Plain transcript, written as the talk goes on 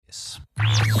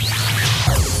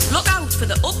Look out for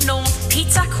the Up North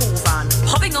Pizza Cool Van,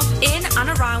 popping up in and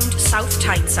around South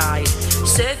Tyneside,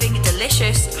 serving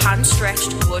delicious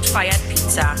hand-stretched wood-fired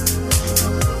pizza.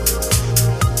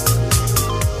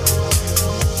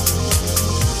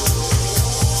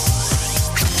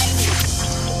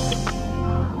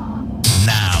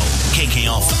 Now, kicking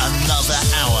off another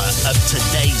hour of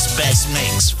today's best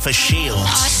mix for Shields.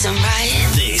 Awesome, right?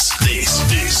 This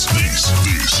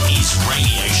is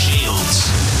Radio Shields.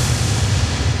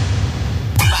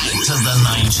 Back to the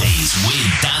 90s with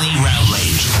Danny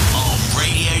Rowledge on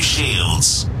Radio Shields.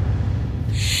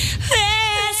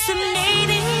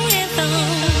 Fascinating rhythm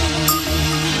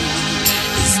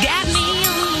has got me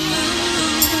on the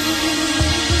move.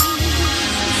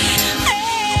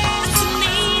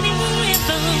 Fascinating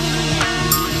rhythm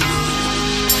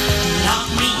lock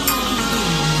me on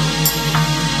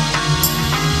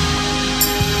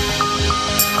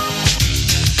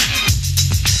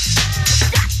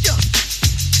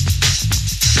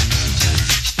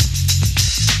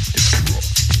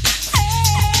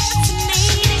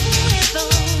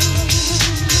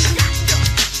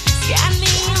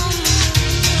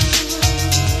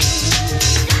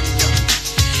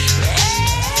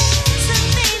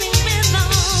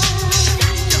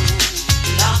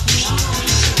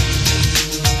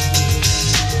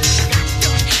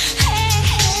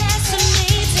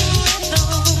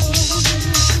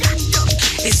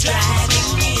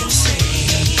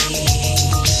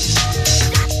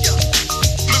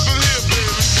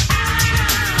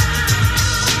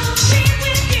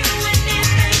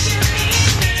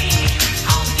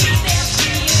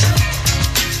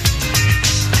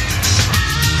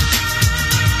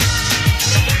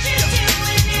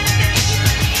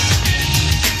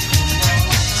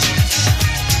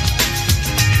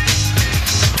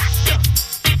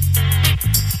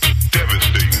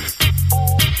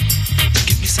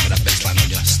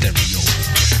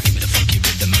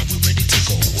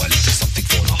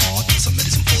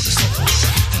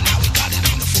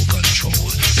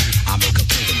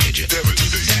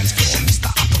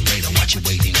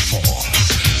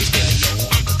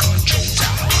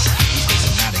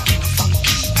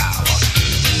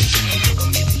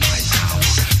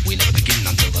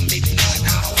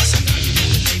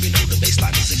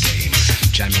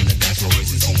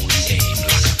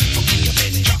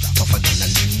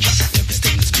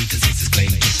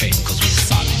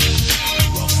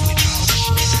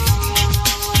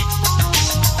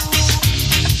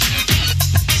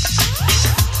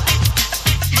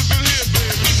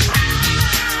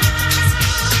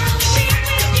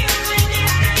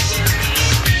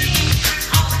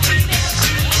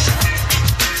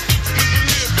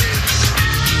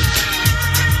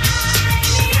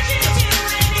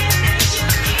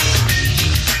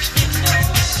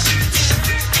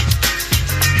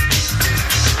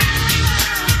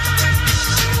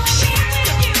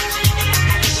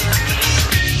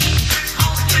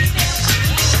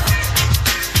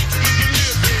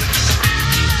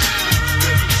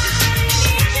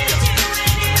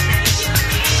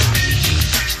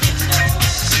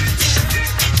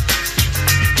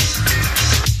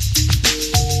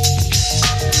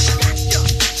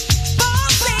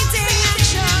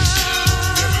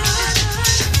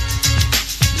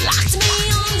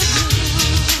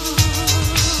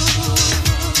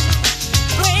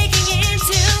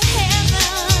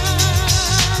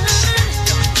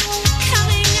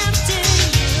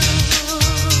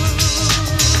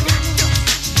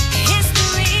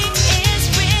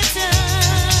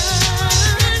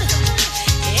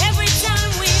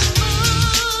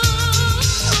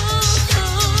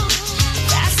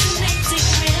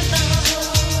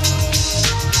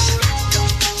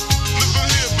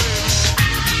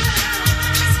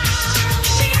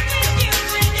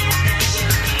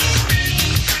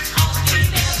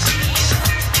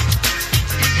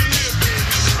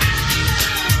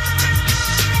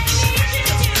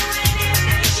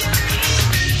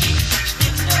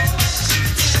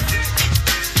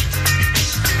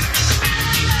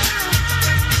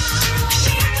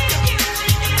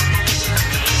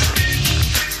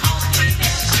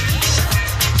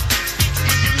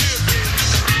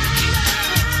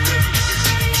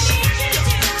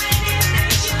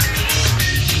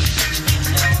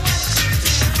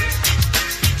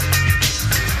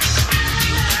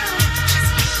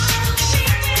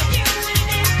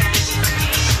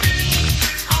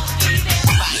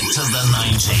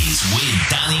with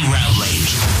Danny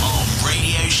Rowledge on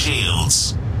Radio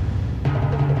Shields.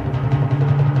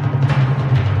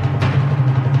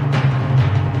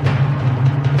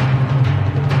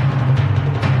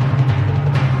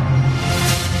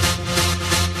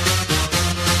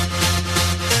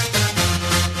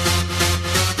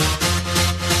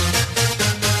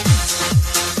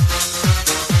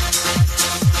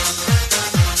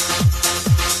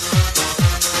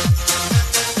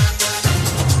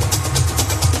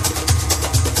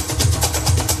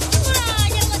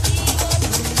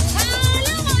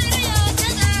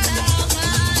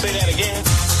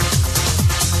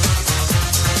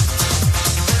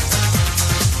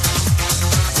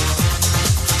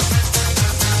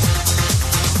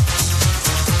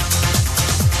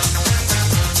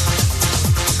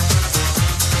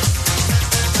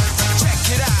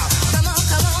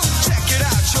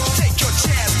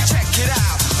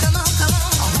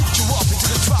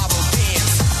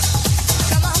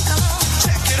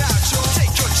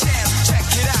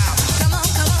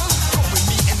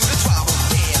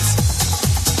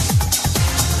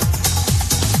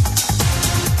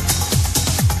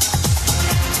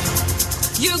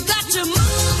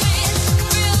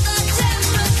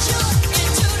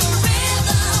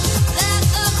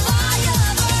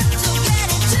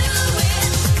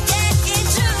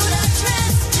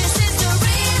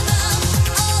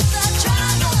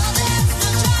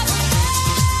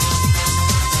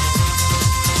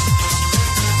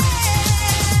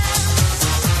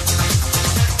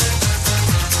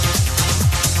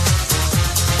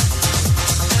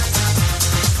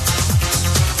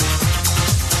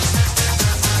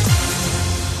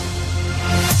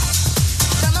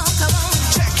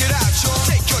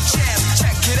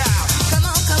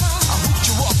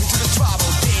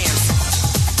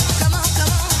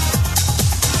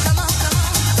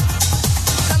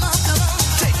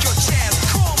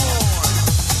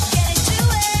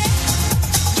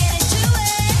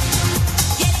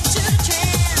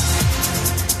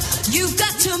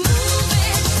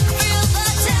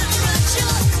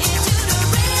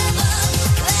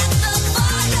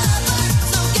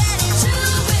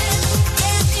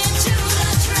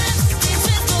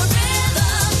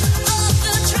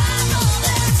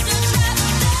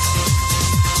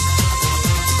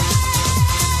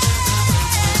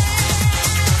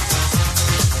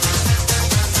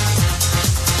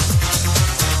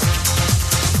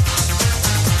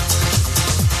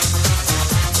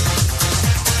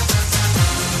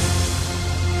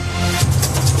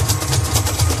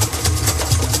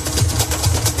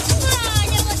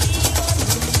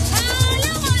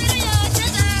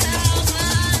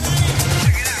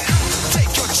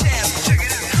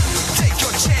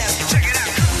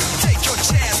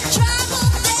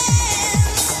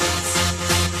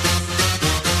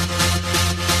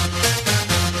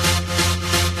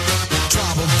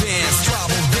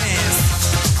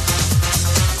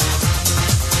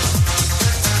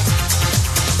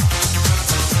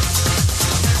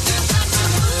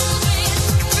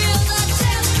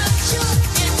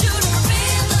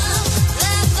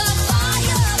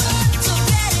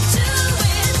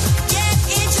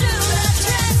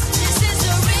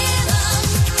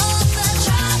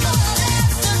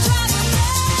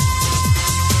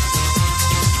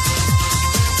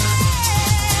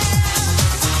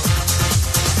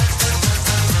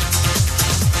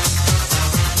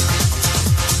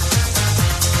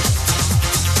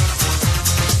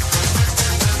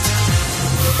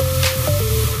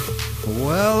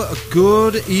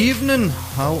 Good evening.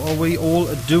 How are we all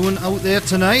doing out there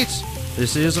tonight?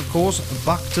 This is, of course,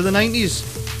 Back to the 90s.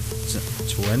 It's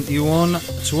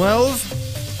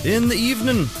 21:12 in the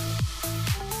evening.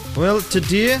 Well,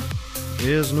 today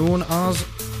is known as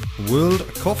World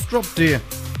Cough Drop Day.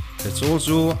 It's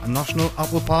also National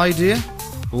Apple Pie Day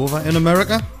over in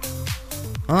America.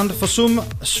 And for some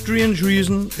strange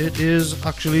reason, it is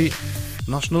actually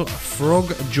National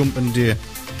Frog Jumping Day.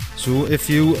 So if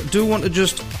you do want to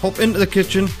just hop into the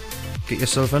kitchen, get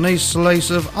yourself a nice slice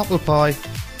of apple pie,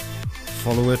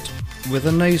 follow it with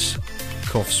a nice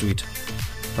cough sweet.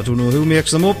 I don't know who makes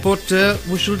them up, but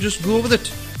we shall just go with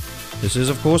it. This is,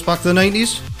 of course, Back to the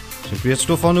 90s. Some great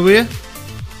stuff on the way.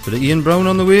 Bit of Ian Brown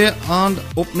on the way, and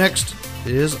up next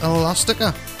is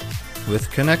Elastica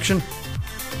with Connection.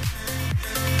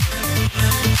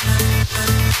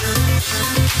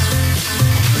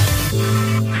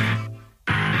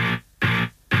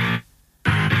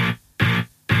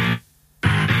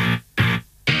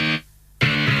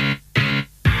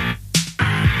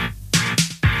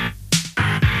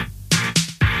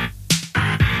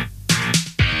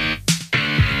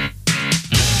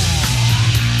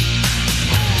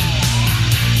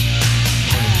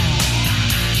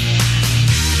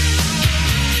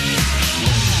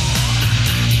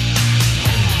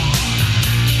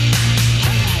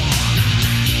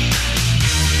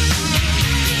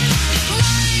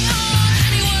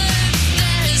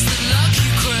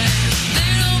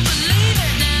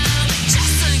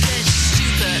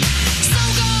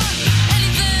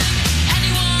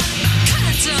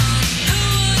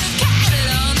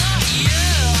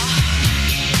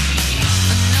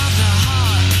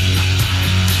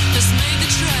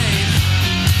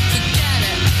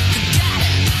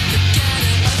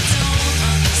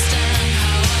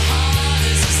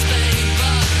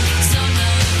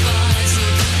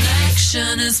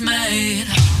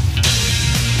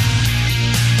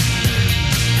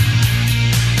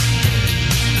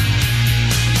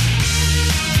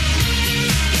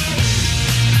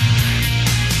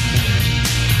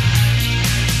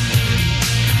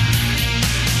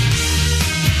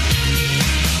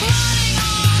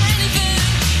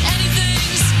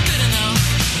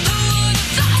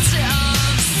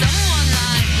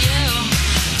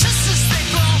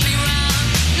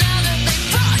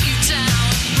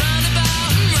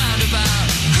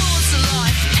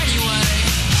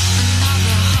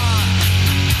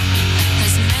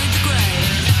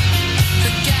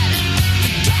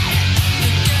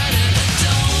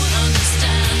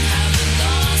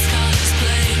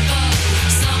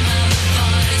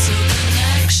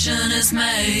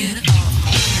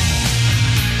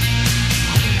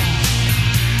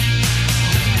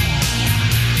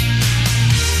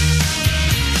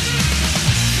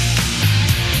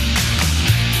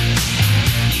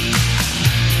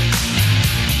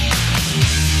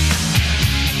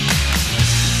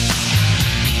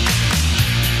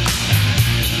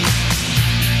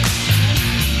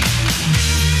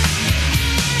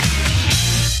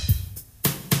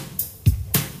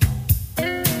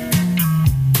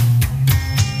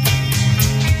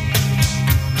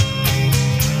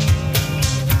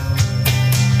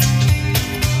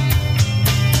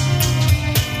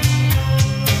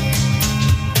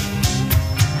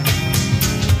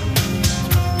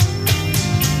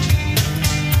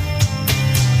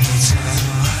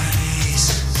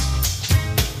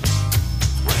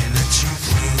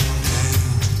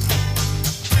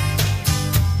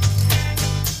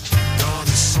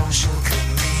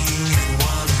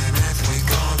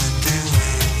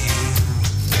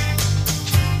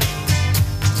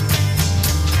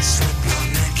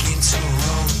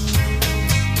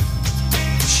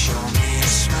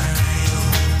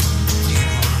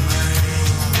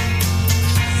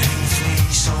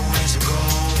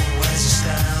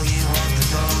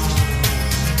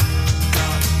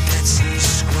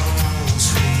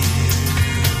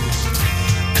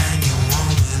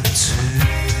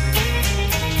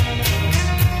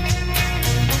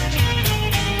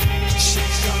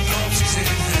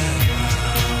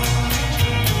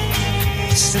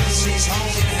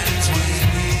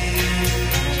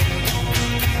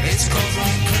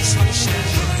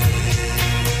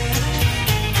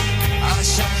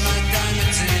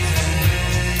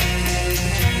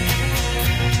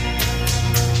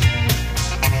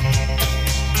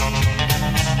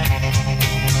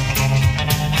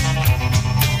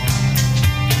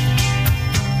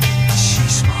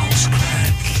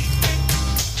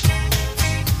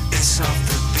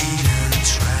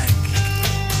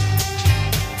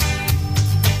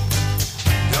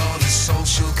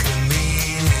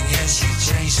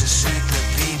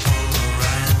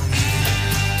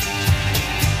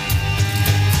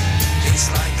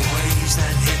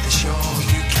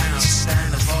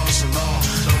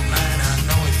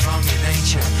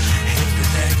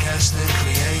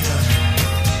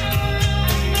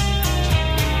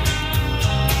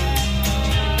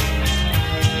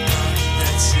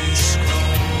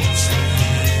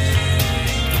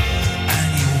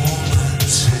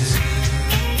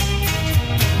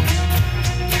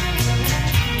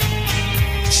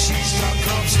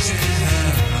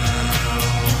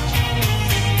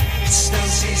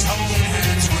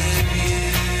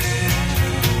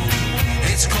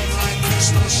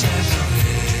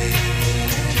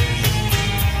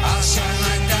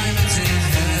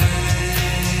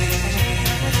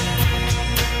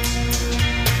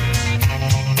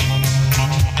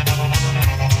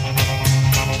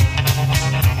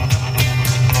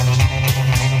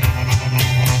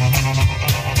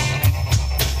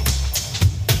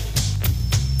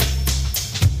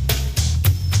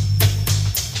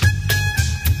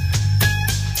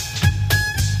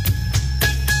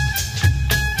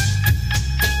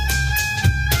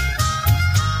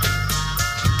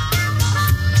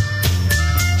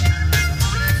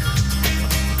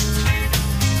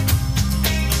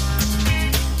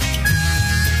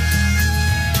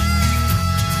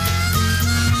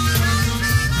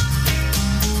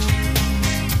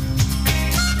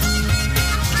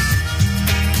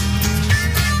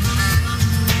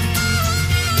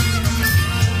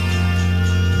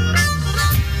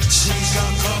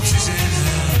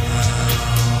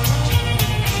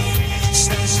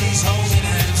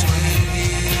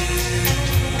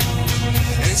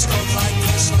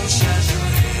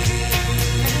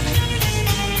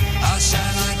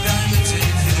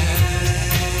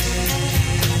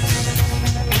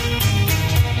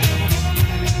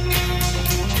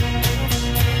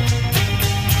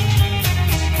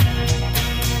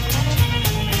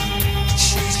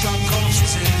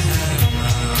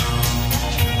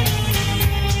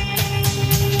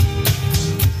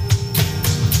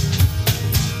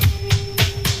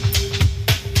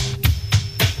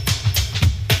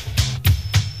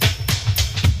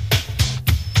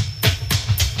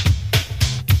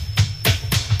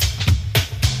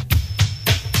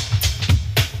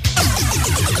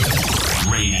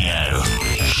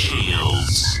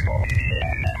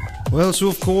 Well, so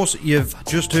of course, you've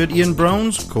just heard Ian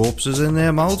Brown's Corpses in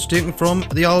Their Mouths, taken from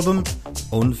the album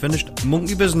Unfinished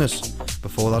Monkey Business.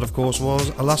 Before that, of course, was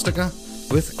Elastica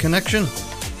with Connection.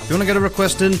 If you want to get a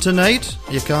request in tonight,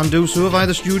 you can do so via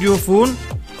the studio phone.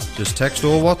 Just text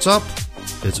or WhatsApp.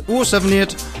 It's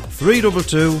 078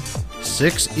 322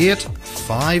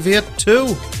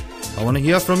 68582. I want to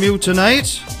hear from you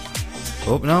tonight.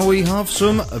 Up now we have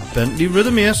some Bentley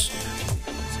Rhythm Ace.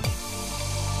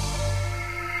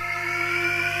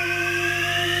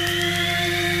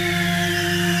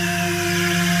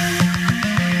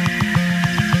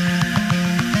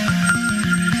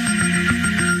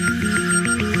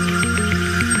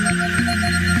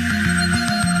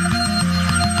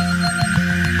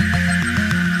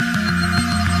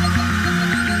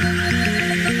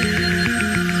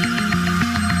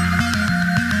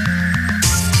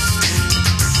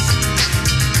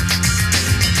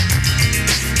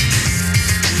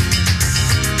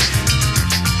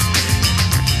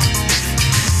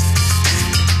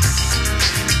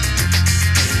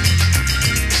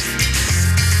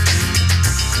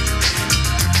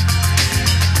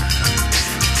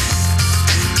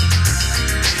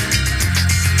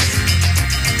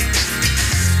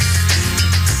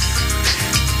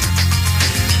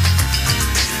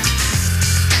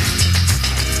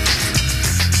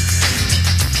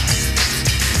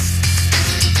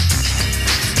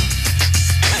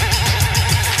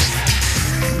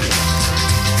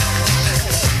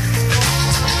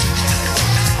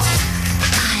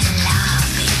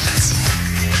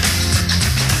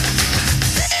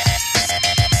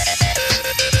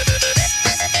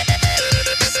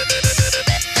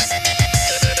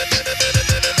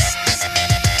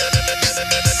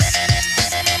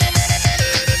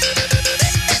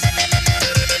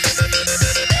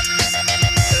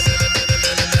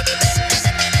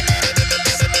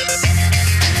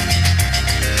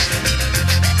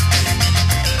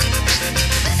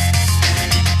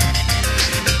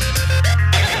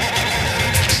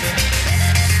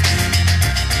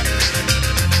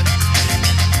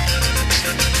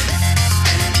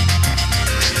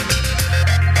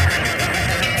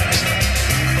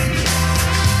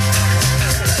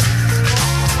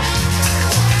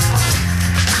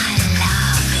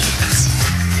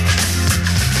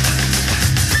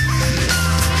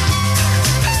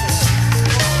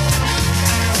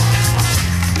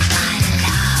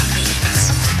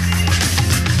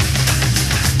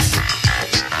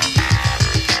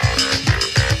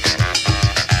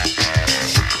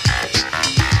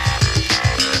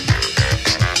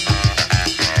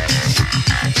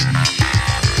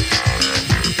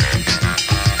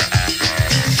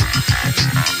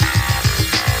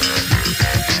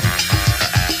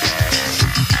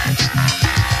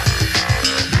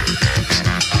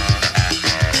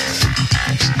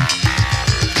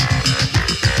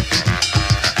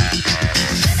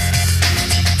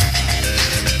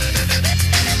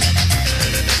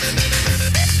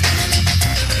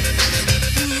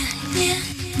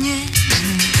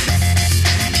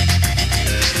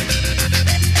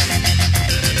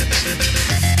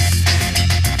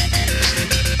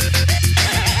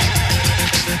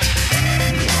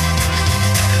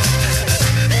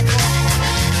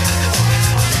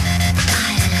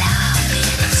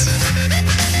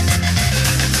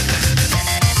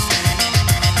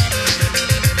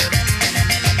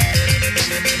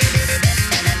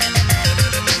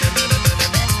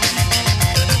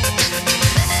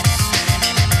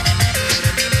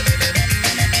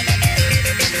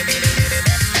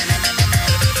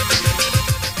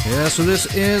 So this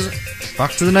is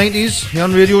back to the 90s here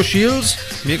on Radio Shields,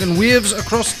 making waves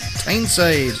across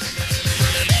Tyneside.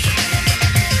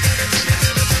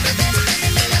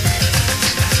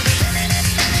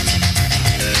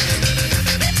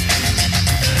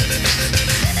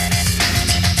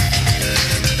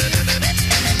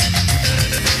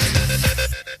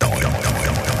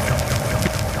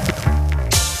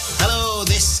 Hello,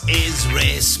 this is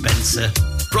Ray Spencer,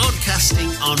 broadcasting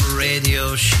on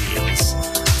Radio Shields,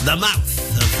 the mouth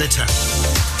of the town.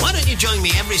 Why don't you join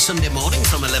me every Sunday morning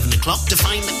from 11 o'clock to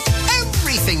find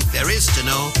everything there is to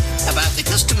know about the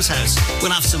Customs House.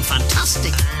 We'll have some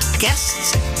fantastic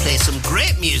guests, play some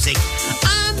great music,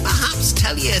 and perhaps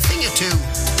tell you a thing or two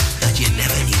that you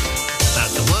never knew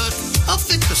about the work of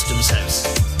the Customs House.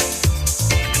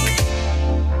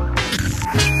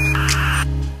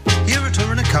 Here at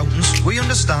Turin Accountants, we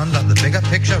understand that the bigger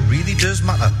picture really does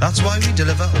matter. That's why we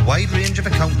deliver a wide range of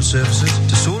accounting services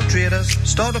to sole traders,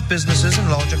 start-up businesses and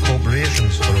larger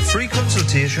corporations. For a free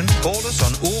consultation, call us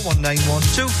on 0191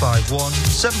 251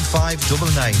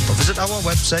 7599 or visit our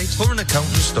website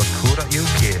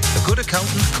turinaccountants.co.uk. A good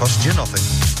accountant costs you nothing.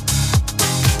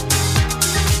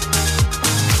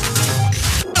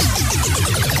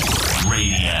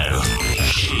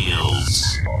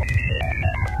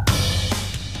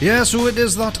 Yeah, so it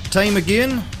is that time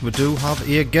again. We do have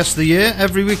a Guess the Year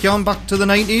every week on back to the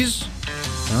 90s.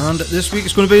 And this week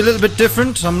it's going to be a little bit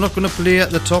different. I'm not going to play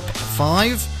the top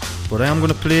 5, but I am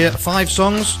going to play 5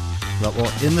 songs that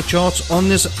were in the charts on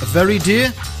this very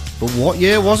day. But what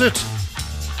year was it?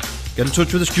 Get in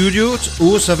touch with the studio. It's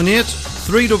 078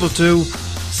 322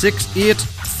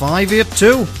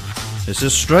 68582. This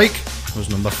is Strike. It was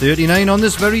number 39 on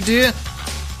this very day.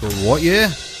 But what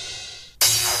year?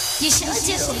 You sure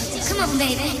do. Come on,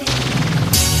 baby.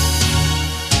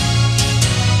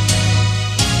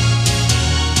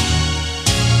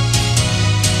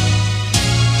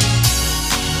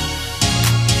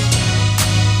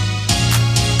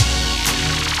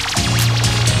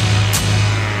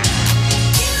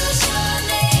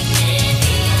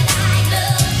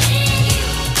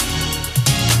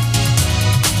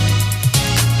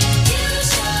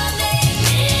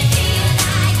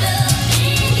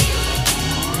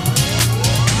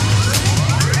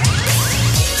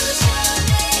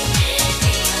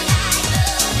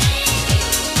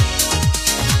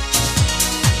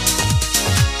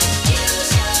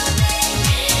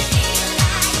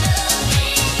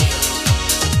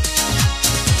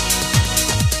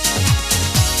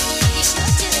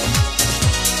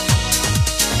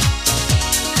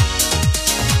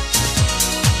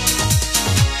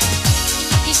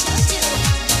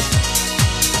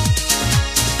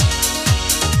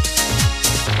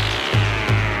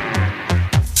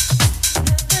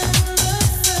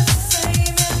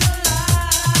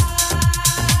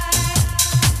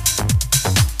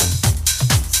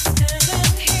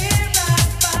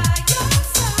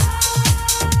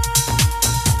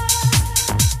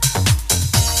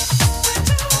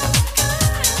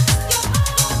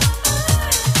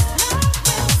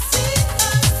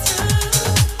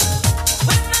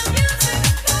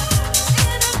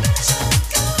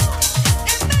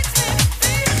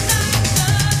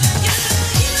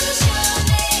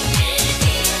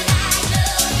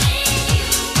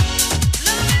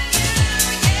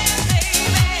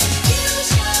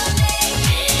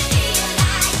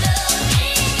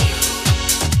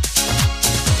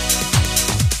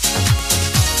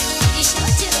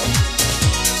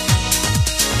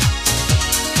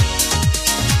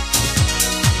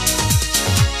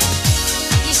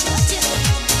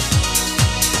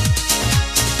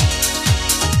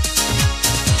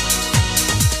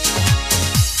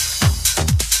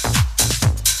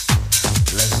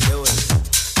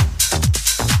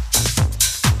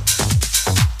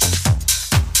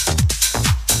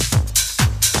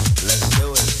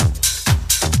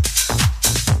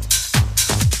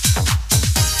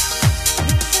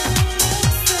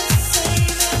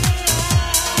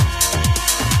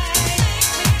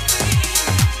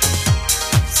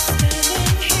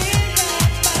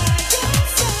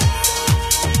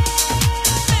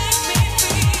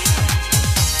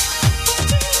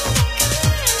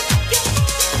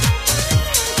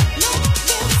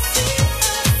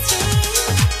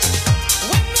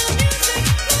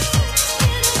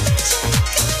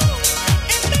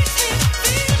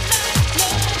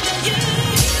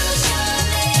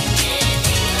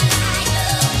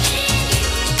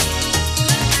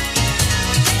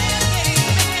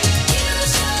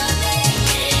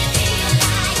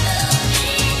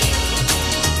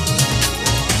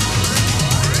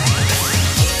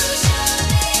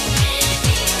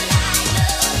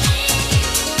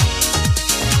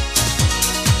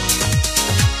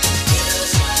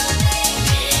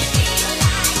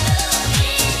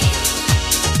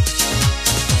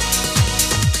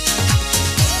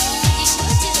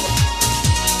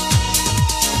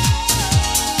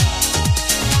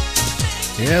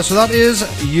 Yeah, so that is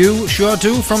You Sure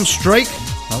Do from Strike.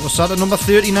 That was sat at number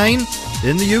 39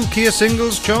 in the UK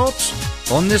singles charts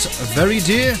on this very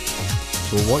day.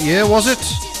 So what year was it?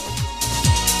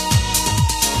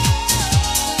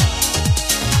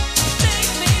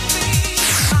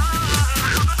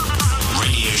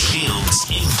 Radio Shields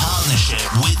in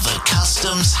partnership with the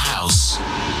Customs House.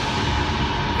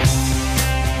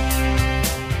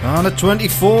 And at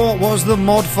 24 was the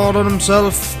mod father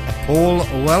himself, Paul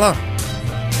Weller.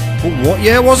 But what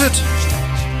year was it?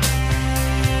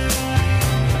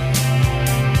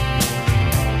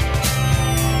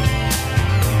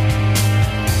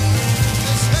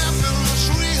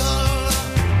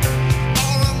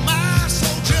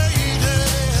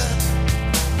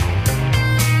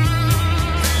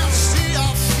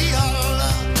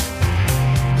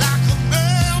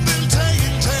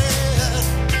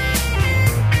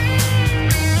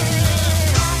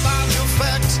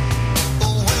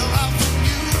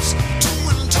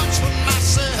 Touch when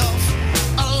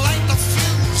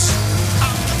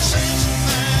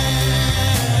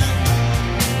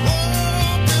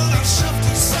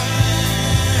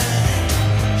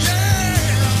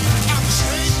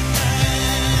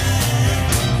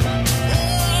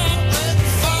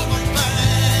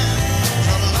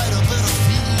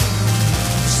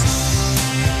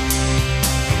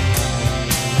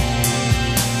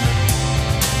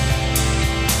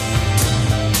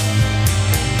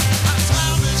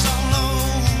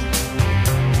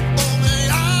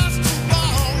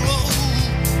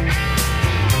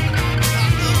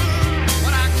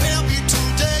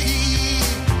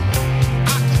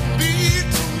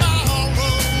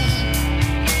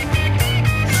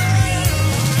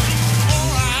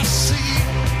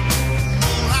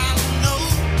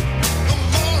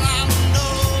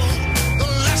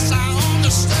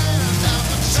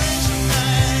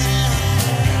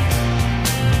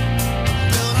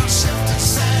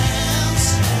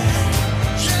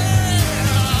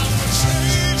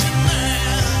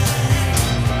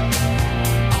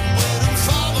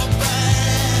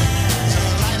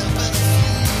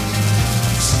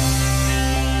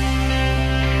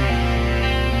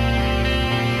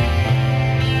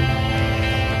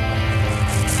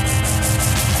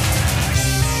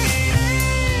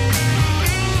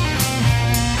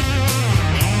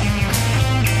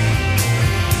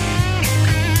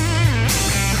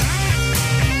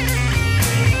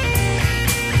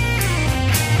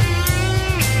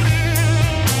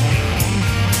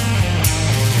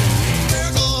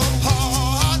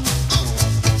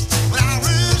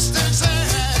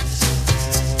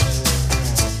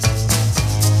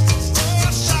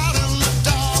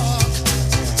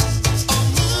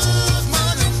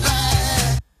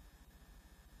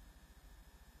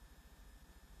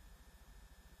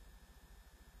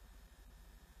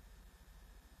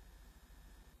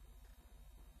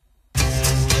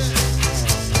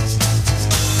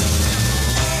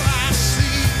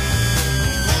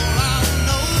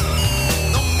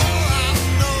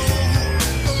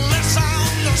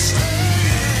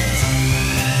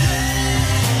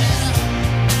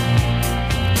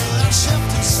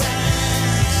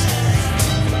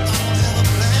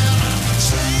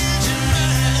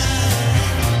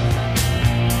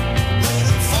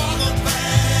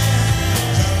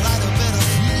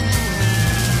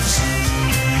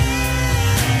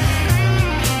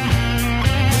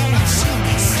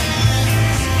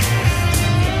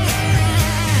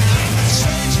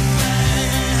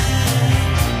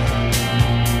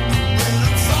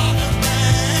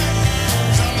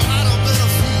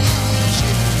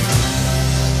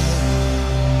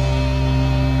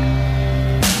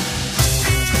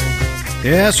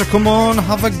Yeah, so come on,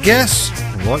 have a guess.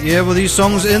 What year were these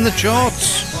songs in the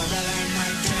charts?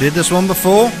 Did this one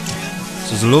before?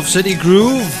 This is Love City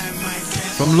Groove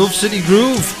from Love City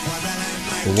Groove.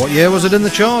 But what year was it in the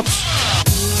charts?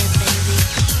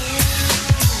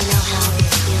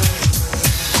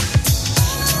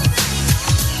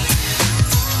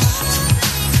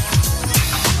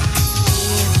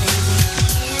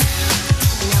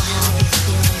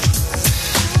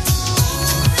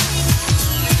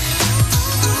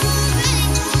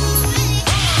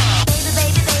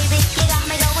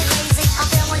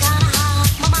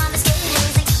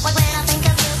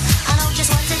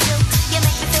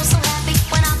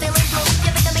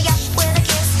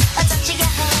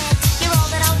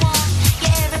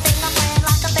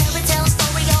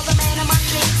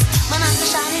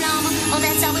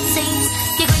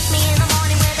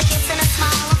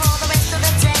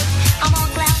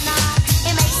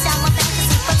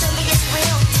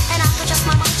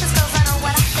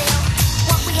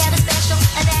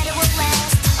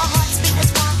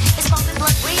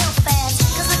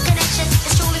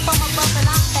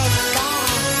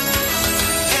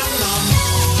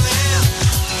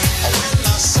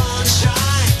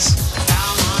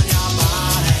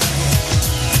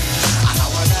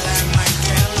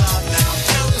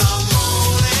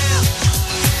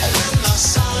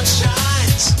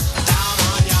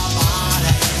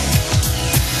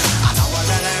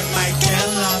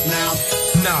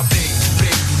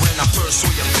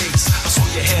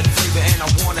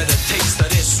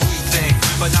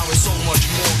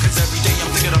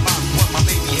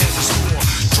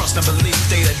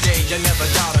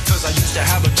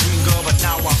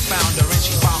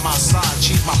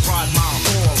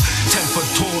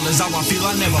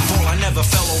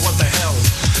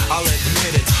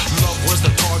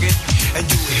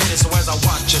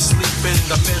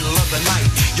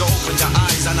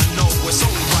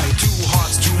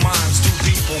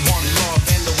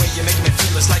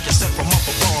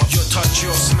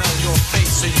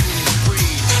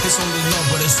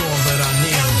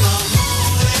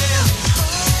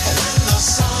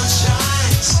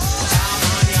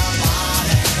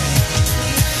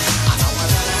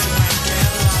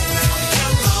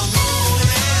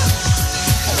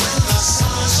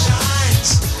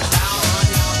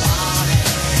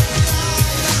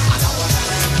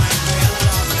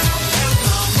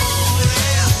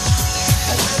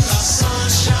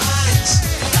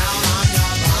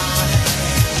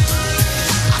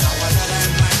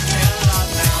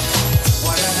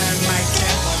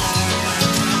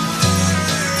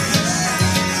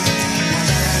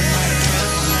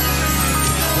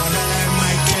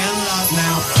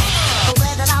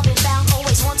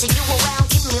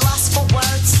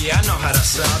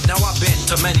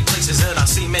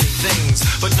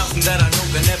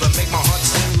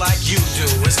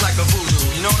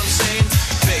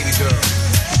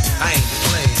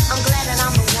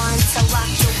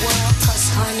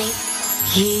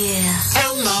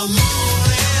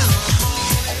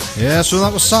 Yeah, so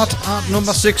that was sat at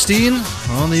number 16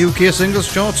 on the UK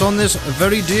singles charts on this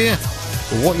very day.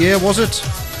 But what year was it?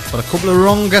 Got a couple of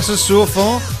wrong guesses so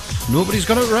far. Nobody's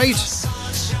got it right.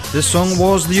 This song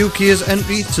was the UK's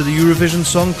entry to the Eurovision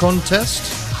Song Contest,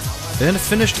 and it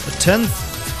finished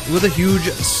 10th with a huge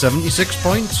 76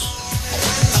 points.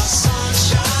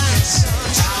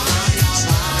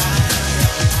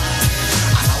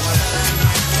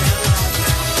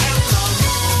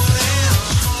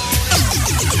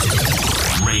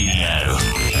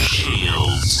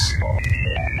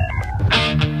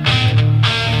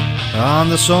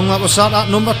 And the song that was sat at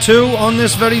number 2 on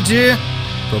this very day,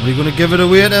 probably going to give it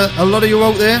away to a lot of you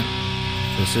out there.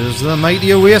 This is the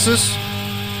mighty Oasis.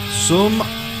 Some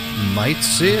might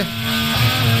say.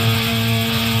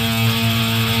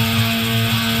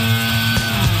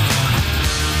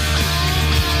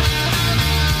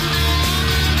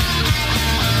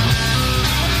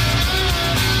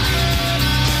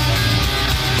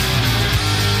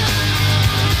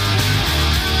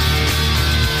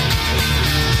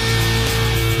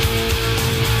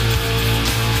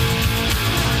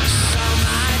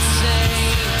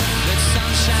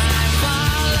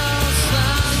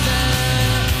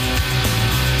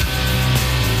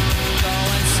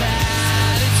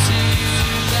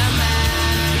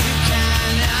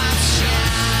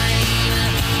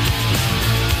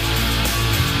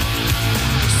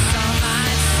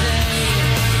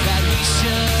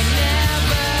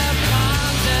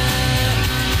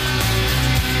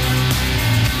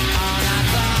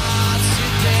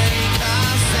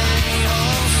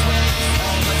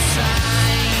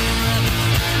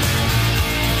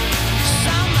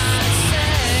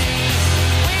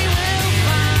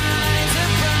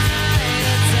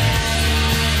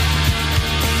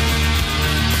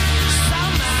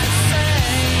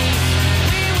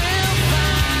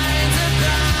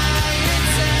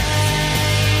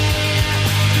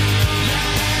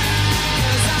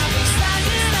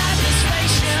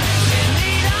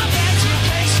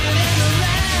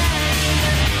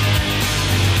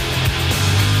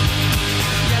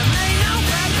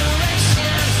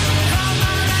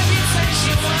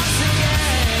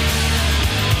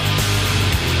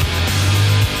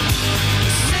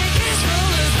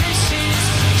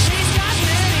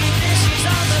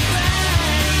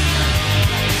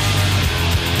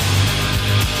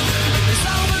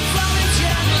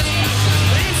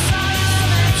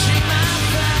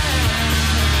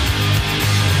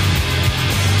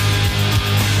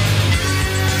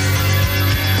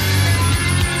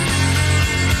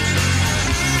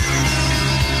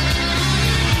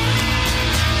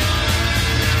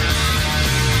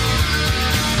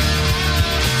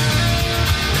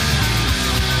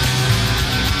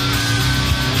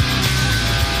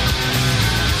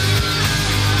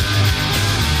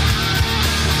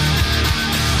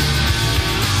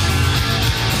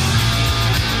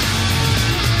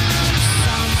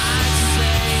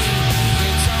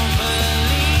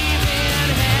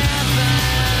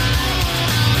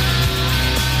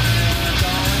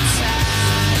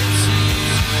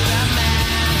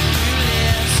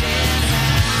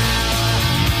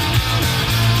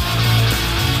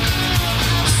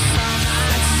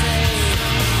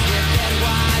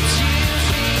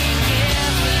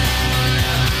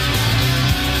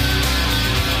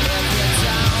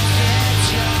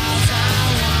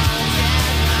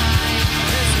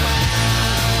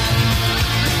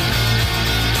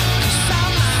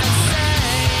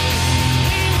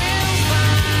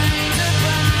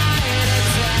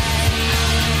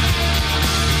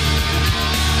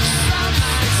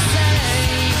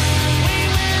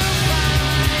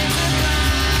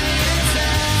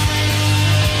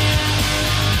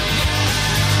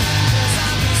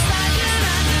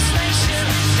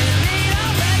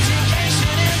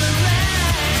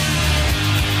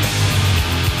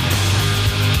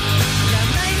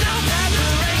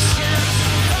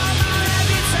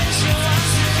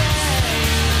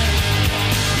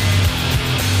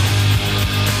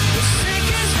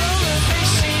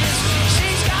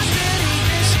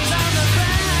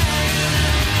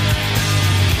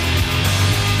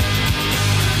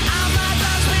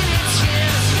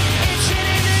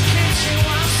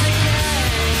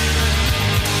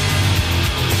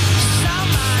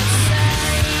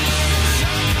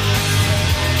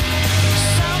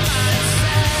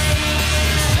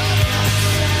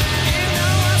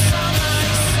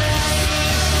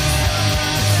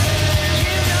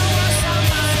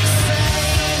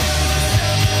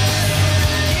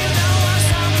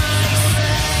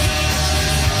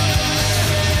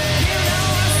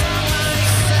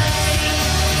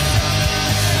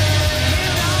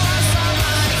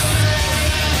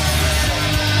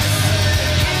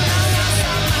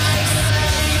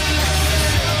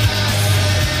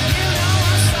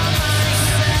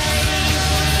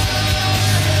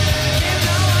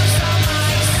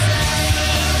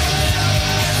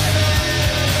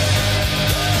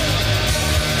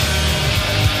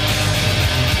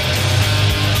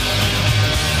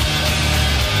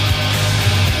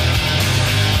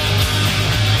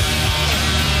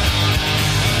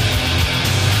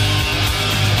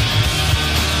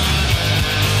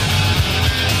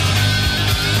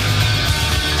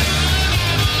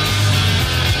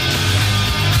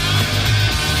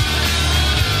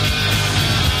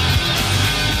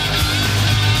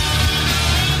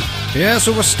 Yeah,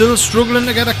 so we're still struggling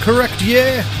to get a correct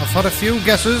year. I've had a few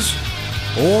guesses,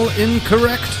 all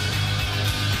incorrect.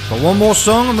 For one more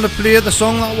song, I'm going to play the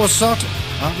song that was sat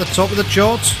at the top of the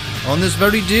charts on this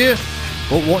very day.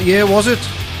 But what year was it?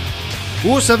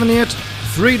 078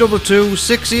 322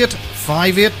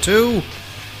 68582.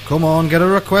 Come on, get a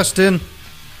request in,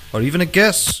 or even a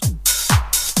guess.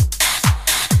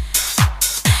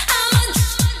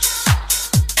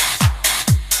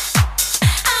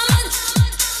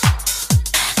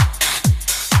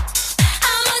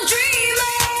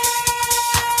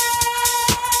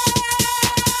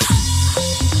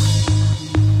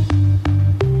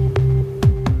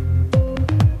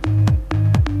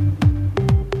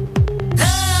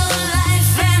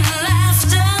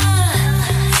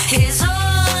 Is all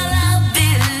I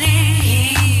believe.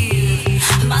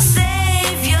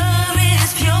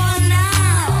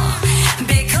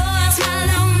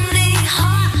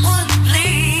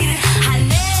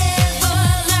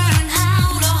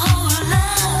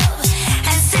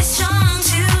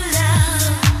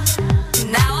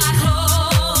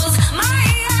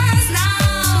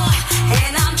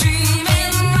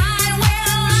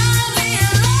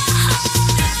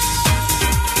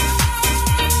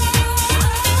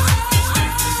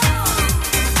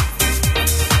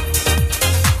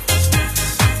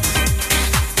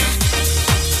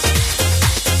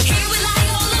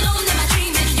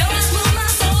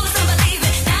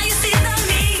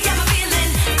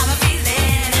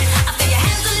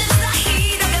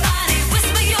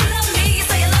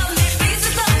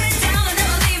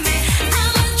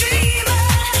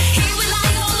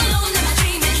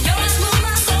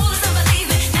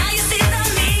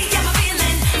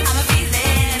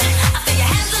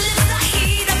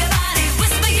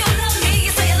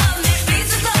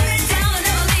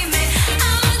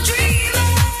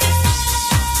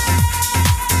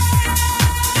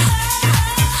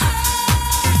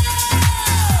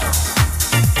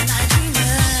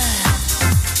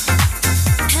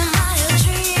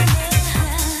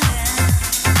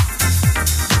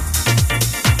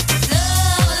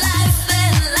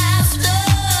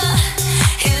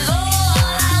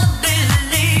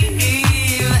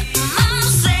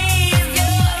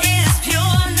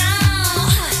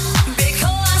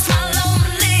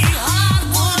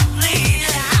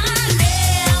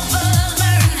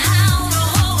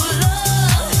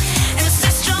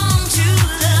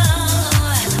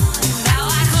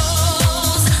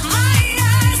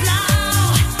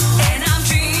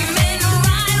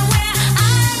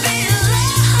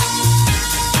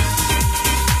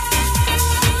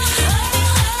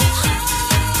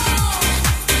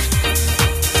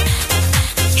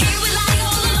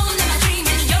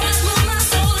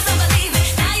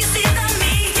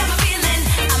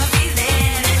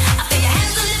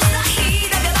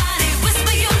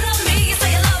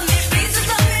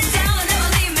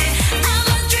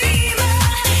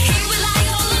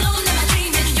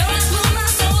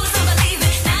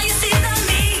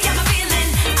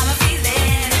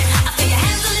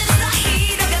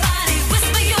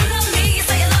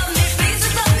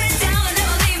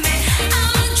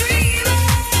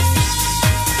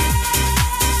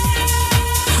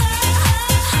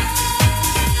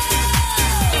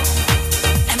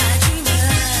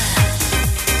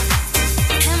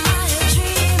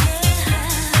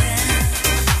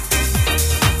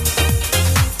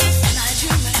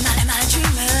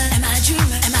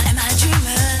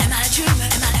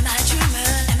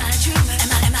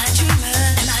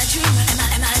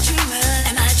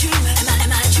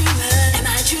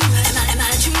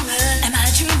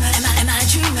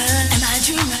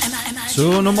 So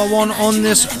number one on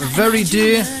this very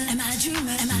day,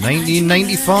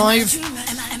 1995,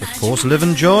 of course, Live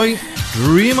and Joy,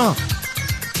 Dreamer.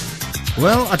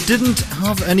 Well, I didn't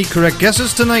have any correct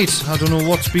guesses tonight. I don't know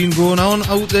what's been going on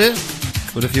out there,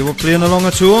 but if you were playing along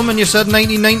at home and you said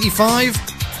 1995,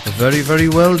 very, very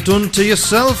well done to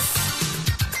yourself.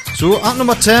 So at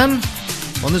number 10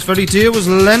 on this very day was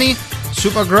Lenny,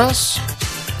 Supergrass,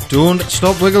 Don't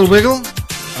Stop Wiggle Wiggle.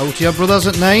 Out here Brothers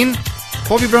at 9.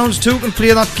 Bobby Brown's 2 Can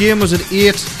Play That Game was at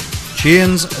 8.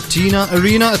 Chains, Tina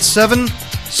Arena at 7.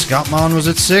 Scatman was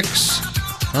at 6.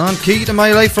 And Key to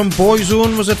My Life from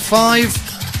Boyzone was at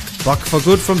 5. Back for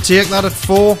Good from Take That at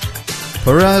 4.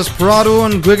 Perez Prado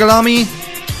and Gwigglami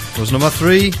was number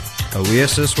 3.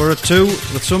 Oasis were at 2,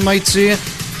 with some might say.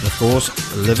 And of course,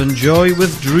 Live and Joy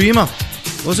with Dreamer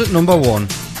was at number 1. Danny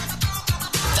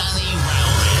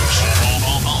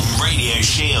Rowledge on Radio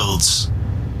Shields.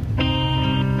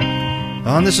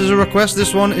 And this is a request.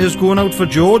 This one is going out for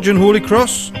George in Holy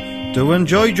Cross. Do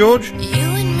enjoy, George. You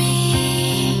and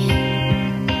me,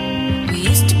 we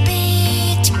used to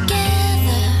be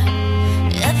together.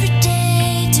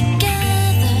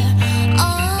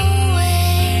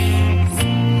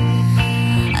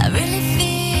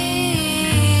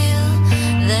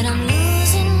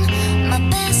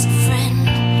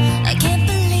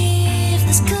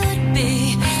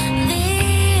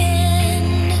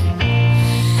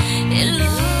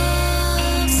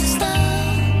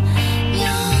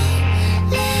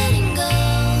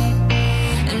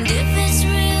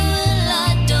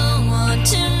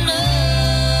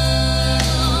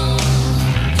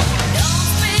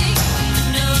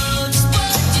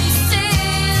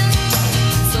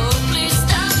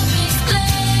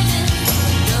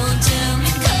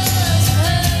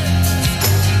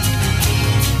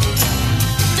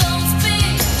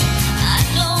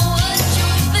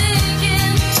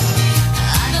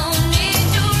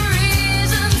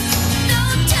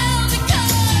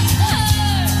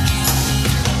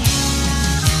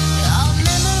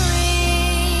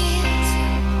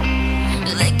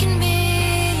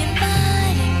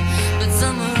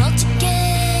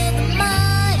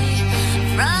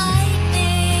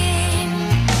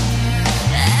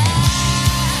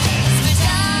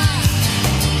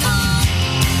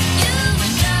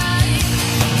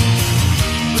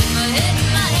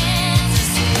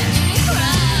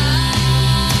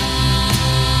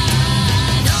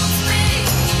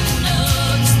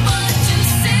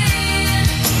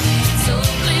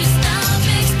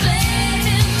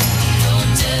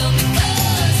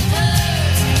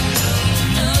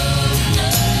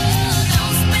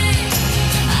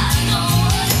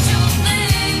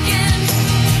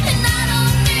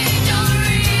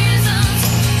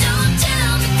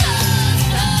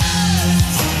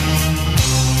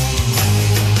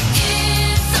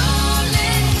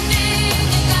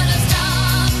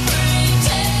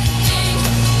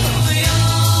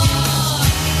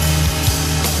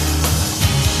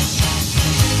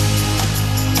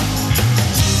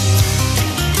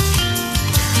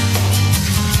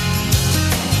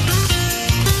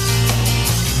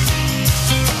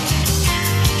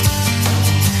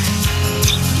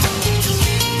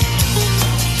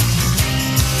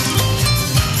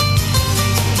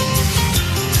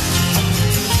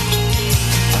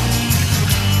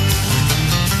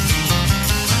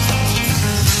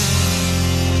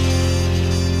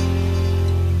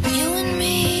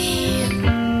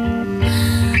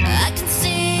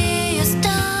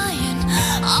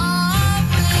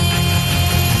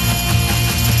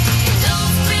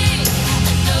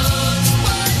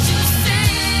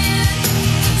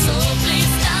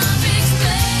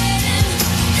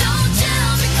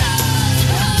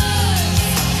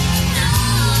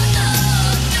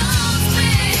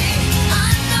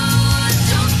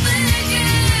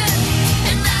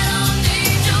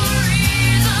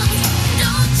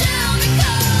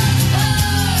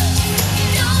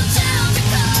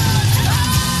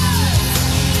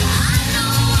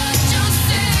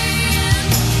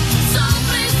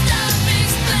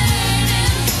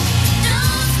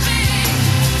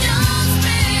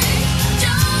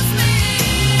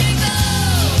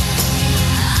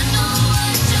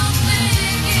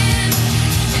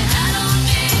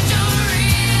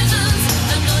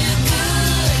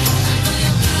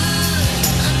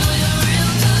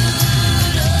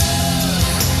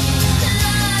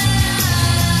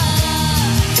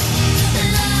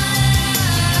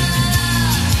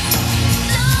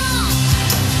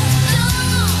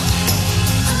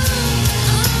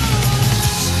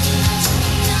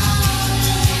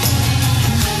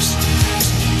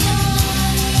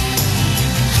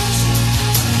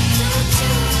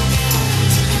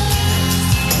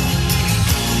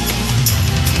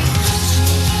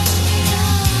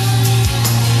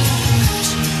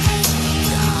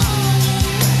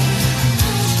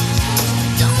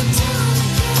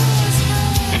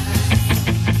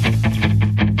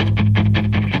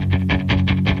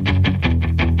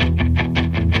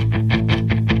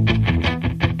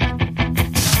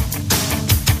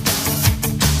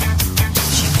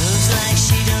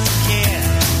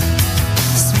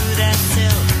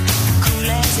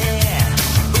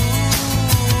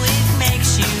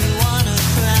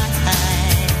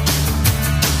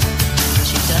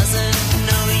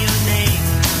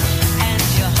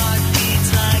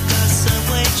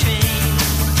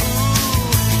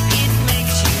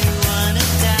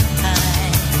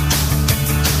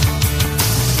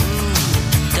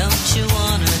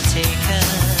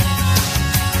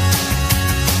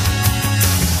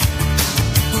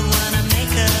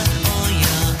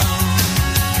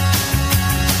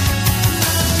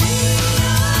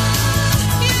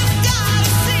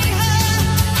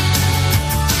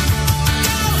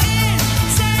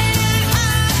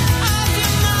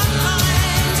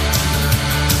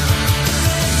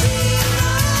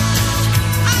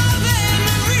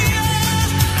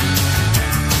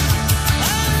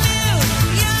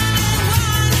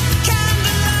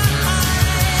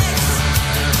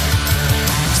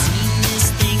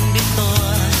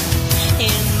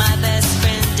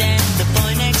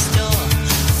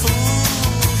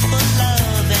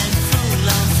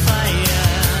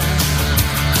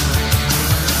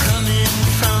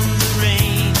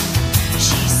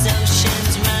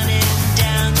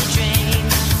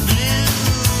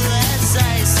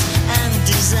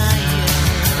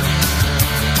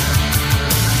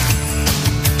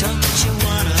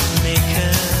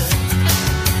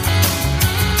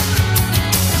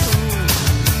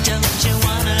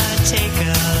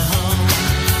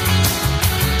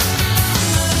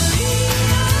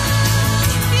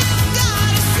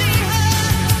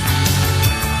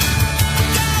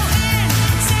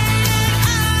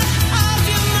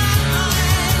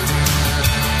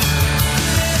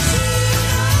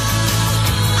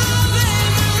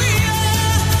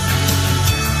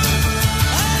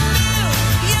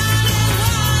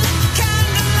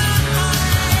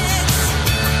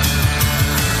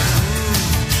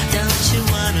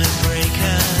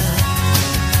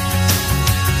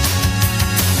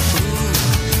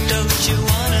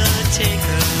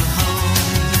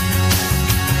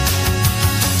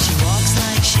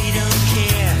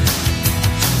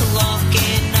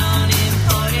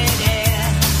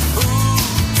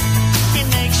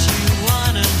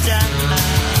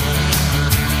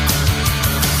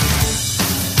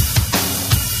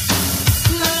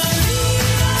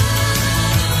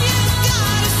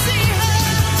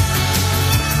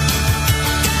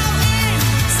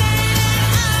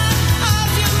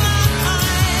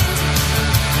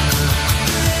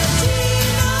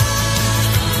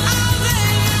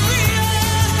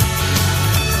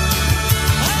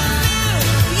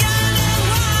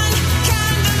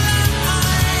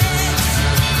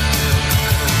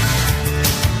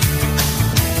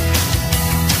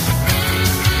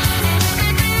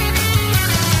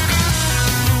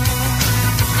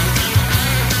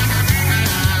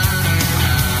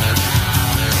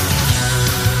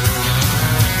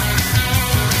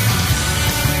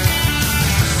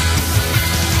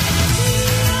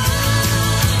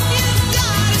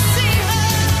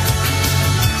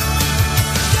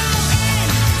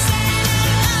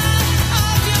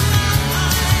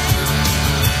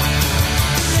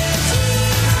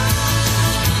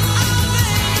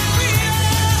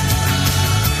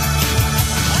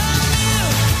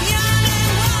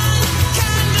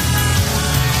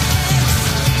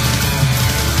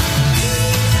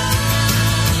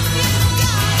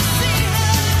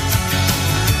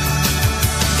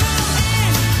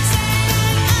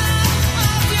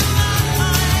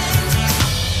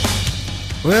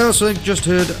 Well, so I just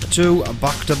heard two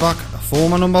back-to-back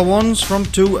former number ones from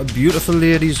two beautiful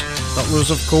ladies. That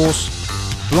was, of course,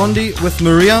 Blondie with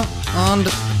Maria and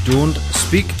Don't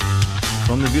Speak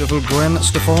from the beautiful Gwen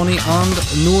Stefani and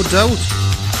No Doubt.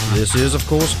 This is, of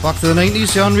course, back to the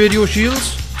 90s here on Radio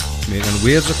Shields, making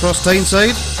waves across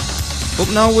Tyneside. Up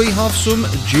now we have some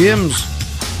James.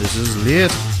 This is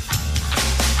Late.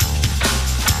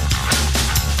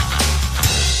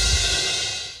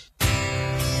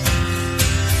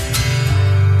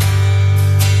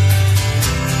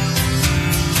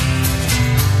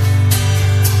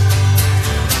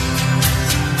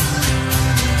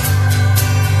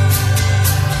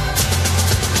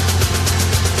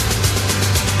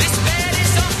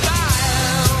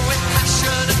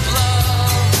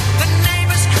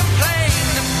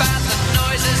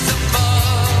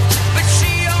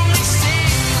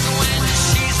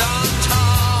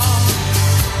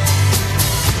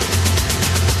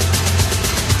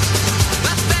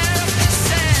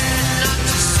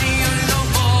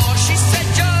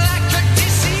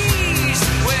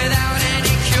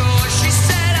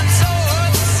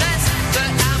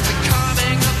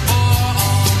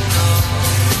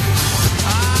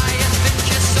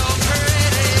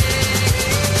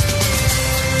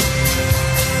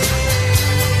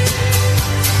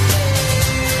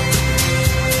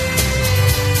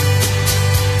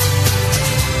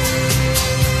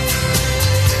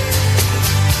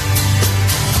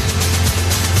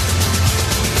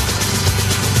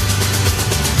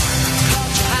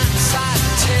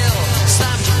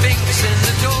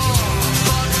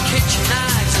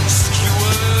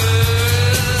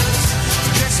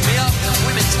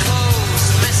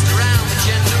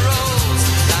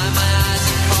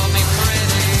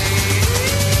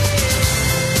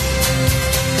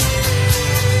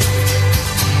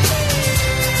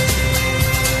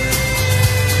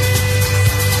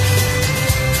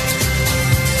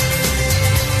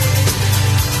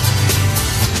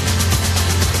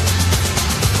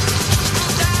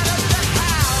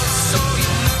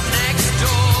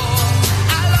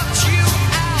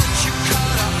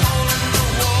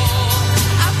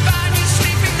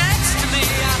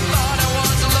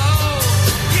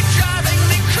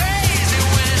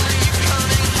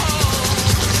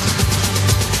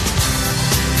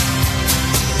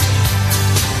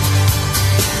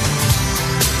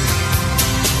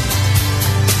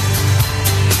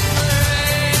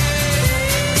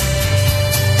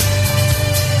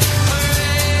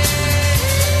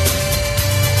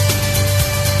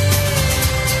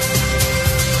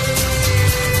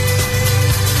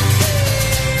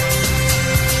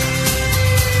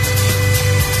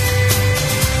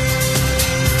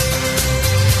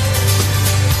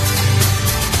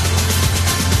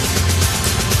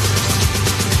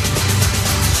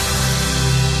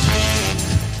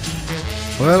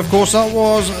 Well, of course, that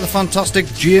was the fantastic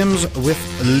James with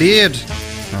Laid.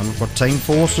 And we've got time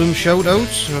for some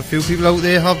shout-outs. A few people out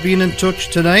there have been in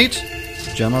touch tonight.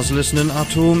 Gemma's listening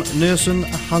at home, nursing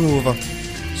a hangover.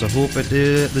 So I hope that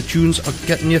the tunes are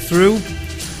getting you through.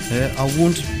 I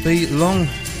won't be long.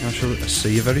 I shall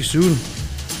see you very soon.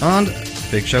 And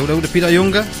big shout-out to Peter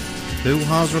Younger, who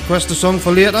has requested a song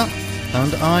for later.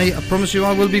 And I promise you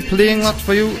I will be playing that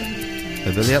for you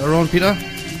a bit later on, Peter.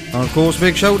 And of course,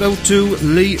 big shout out to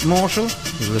Lee Marshall,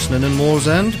 who's listening in Wall's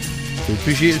End. We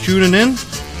appreciate you tuning in.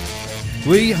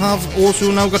 We have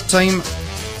also now got time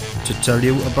to tell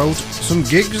you about some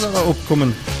gigs that are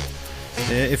upcoming.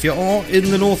 If you are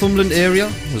in the Northumberland area,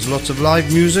 there's lots of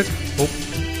live music up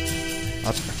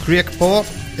at Craig Park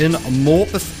in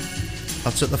Morpeth.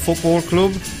 That's at the football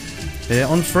club.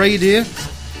 On Friday,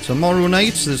 tomorrow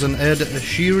night, there's an Ed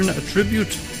Sheeran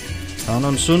tribute. And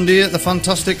on Sunday, the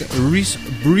fantastic Reese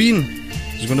Breen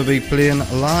is going to be playing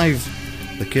live.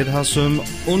 The kid has some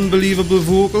unbelievable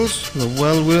vocals. They're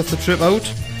well worth the trip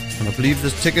out. And I believe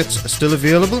the tickets are still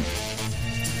available.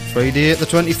 Friday the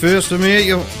 21st of May,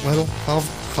 you will have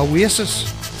Oasis.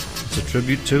 It's a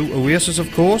tribute to Oasis,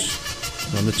 of course.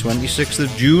 And on the 26th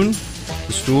of June,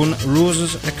 the Stone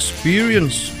Roses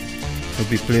Experience will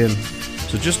be playing.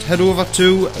 So just head over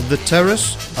to the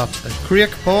terrace at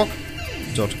craigpark.co.uk.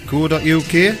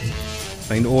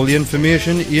 Find all the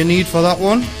information you need for that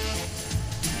one.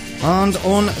 And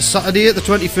on Saturday the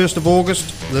 21st of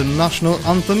August, the National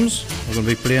Anthems are going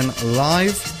to be playing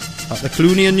live at the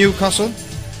Cluny in Newcastle.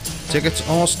 Tickets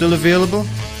are still available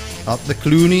at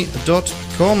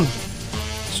theclooney.com.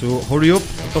 So hurry up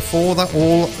before they're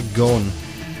all gone.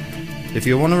 If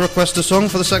you want to request a song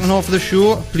for the second half of the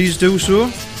show, please do so.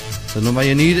 The number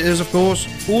you need is, of course,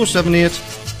 078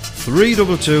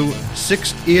 322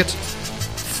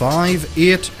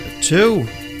 68582.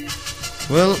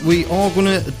 Well, we are going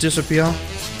to disappear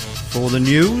for the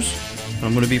news.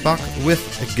 I'm going to be back with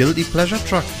a Guilty Pleasure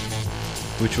track,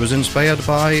 which was inspired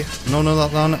by none other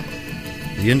than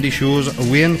the indie show's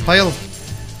Wayne Pyle.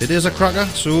 It is a cracker,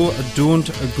 so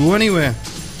don't go anywhere.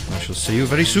 I shall see you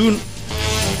very soon.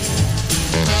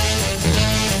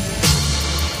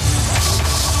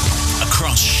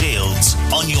 Across Shields,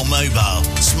 on your mobile,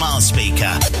 smart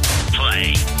speaker,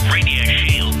 play Radio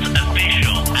Shields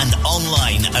Official, and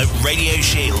online at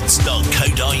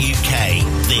radioshields.co.uk.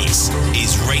 This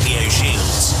is Radio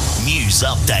Shields News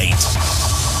Update.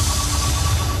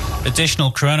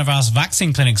 Additional coronavirus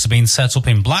vaccine clinics have been set up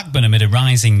in Blackburn amid a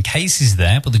rise in cases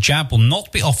there, but the jab will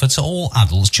not be offered to all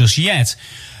adults just yet.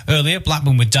 Earlier,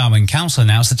 Blackburn with Darwen Council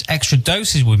announced that extra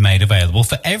doses will be made available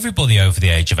for everybody over the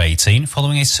age of 18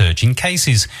 following a surge in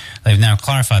cases. They've now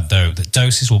clarified, though, that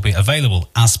doses will be available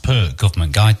as per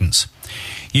government guidance.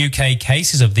 UK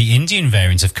cases of the Indian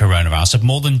variant of coronavirus have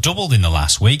more than doubled in the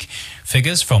last week.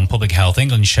 Figures from Public Health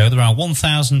England show there are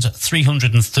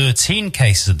 1,313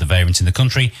 cases of the variant in the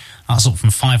country. That's up from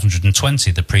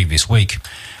 520 the previous week.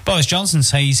 Boris Johnson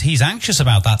says he's anxious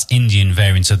about that Indian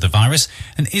variant of the virus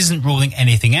and isn't ruling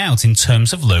anything out in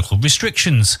terms of local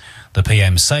restrictions. The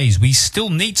PM says we still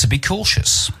need to be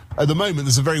cautious. At the moment,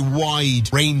 there's a very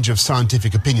wide range of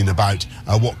scientific opinion about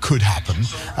what could happen,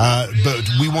 but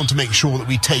we want to make sure that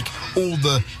we take all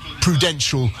the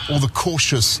prudential, all the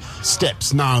cautious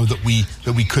steps now that we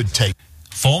could take.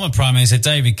 Former Prime Minister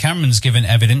David Cameron's given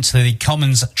evidence to the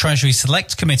Commons Treasury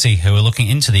Select Committee, who are looking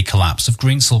into the collapse of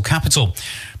Greensill Capital.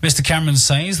 Mr Cameron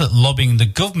says that lobbying the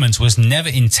government was never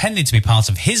intended to be part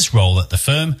of his role at the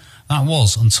firm. That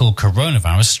was until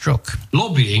coronavirus struck.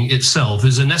 Lobbying itself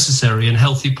is a necessary and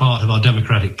healthy part of our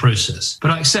democratic process. But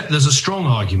I accept there's a strong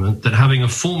argument that having a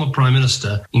former Prime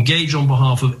Minister engage on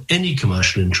behalf of any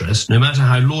commercial interest, no matter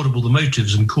how laudable the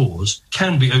motives and cause,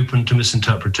 can be open to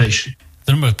misinterpretation.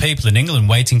 The number of people in England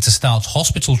waiting to start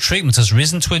hospital treatment has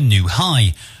risen to a new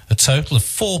high. A total of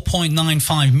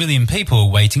 4.95 million people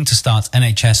were waiting to start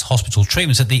NHS hospital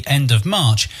treatment at the end of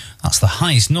March. That's the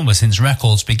highest number since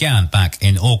records began back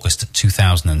in August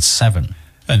 2007.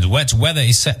 And wet weather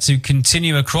is set to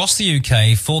continue across the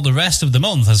UK for the rest of the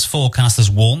month as forecasters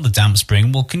warn the damp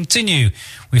spring will continue.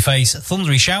 We face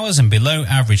thundery showers and below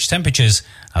average temperatures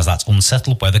as that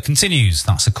unsettled weather continues.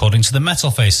 That's according to the Met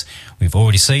Office. We've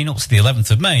already seen up to the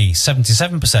 11th of May,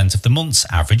 77% of the month's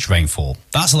average rainfall.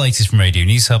 That's the latest from Radio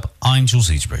News Hub. I'm Jules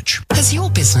Easbridge. Has your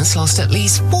business lost at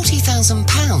least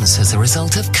 £40,000 as a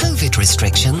result of COVID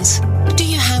restrictions? Do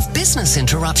you have business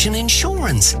interruption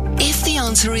insurance? If the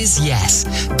answer is yes,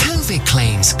 COVID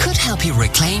claims could help you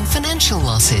reclaim financial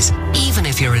losses, even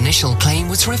if your initial claim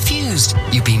was refused,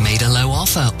 you've been made a low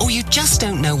offer, or you just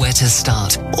don't know where to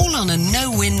start, all on a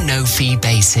no-win, no-fee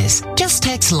basis. Just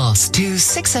text LOSS to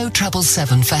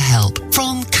 60777 for help.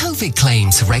 From COVID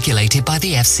claims regulated by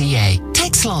the FCA,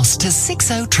 text LOSS to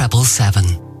 60777.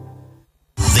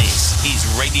 This is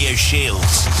Radio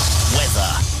Shields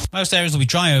weather. Most areas will be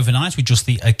dry overnight with just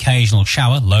the occasional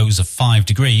shower, lows of 5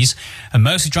 degrees, and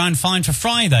mostly dry and fine for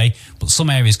Friday, but some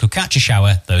areas could catch a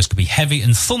shower. Those could be heavy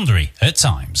and thundery at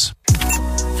times.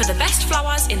 For the best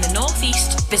flowers in the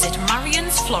northeast, visit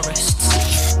Marion's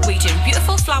Florists. We do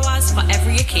beautiful flowers for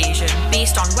every occasion,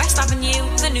 based on West Avenue,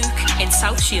 The Nook in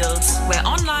South Shields. We're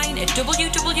online at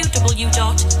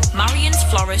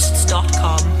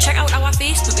www.marionsflorists.com. Check out our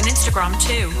Facebook and Instagram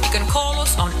too. You can call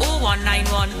us on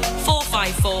 0191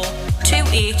 454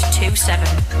 2827.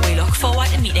 We look forward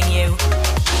to meeting you.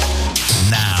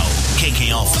 Now,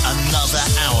 kicking off another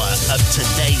hour of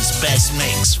today's best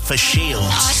mix for Shields.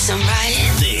 Awesome, right?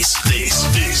 This is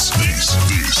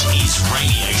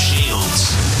Radio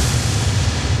Shields.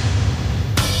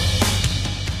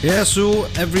 Yeah, so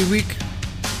every week,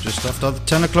 just after the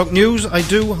 10 o'clock news, I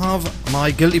do have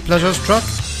my Guilty Pleasures track.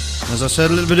 As I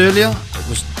said a little bit earlier, it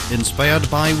was inspired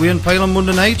by Wayne Pyle on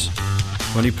Monday night.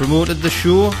 When he promoted the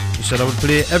show, he said I would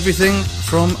play everything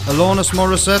from Alanis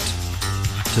Morissette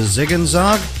to Zig and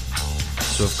Zag.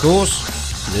 So of course,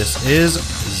 this is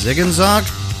Zig and Zag.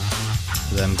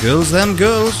 Them girls, them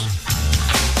girls.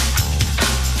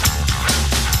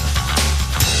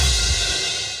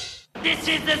 This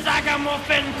is the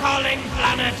Zagamuffin calling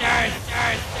planet Earth.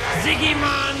 Ziggy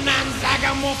Man and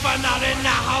Zagamuffin are in the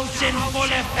house in full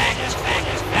effect.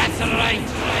 That's right.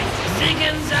 Zig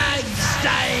and Zag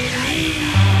style.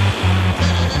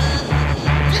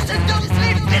 This is Dumb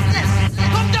Sleep business.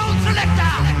 Come down,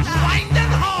 selector. Wind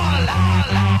and haul.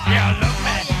 They all love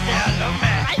me. They all love me.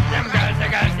 Them girls, the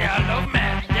girls, they all love me.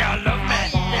 They all love me.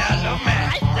 They all love me.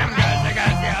 Them girls, the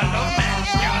girls, they all love me.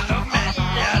 They all love me.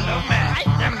 They all love me.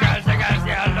 Them girls, the girls,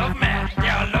 they all love me. They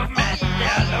all love me. They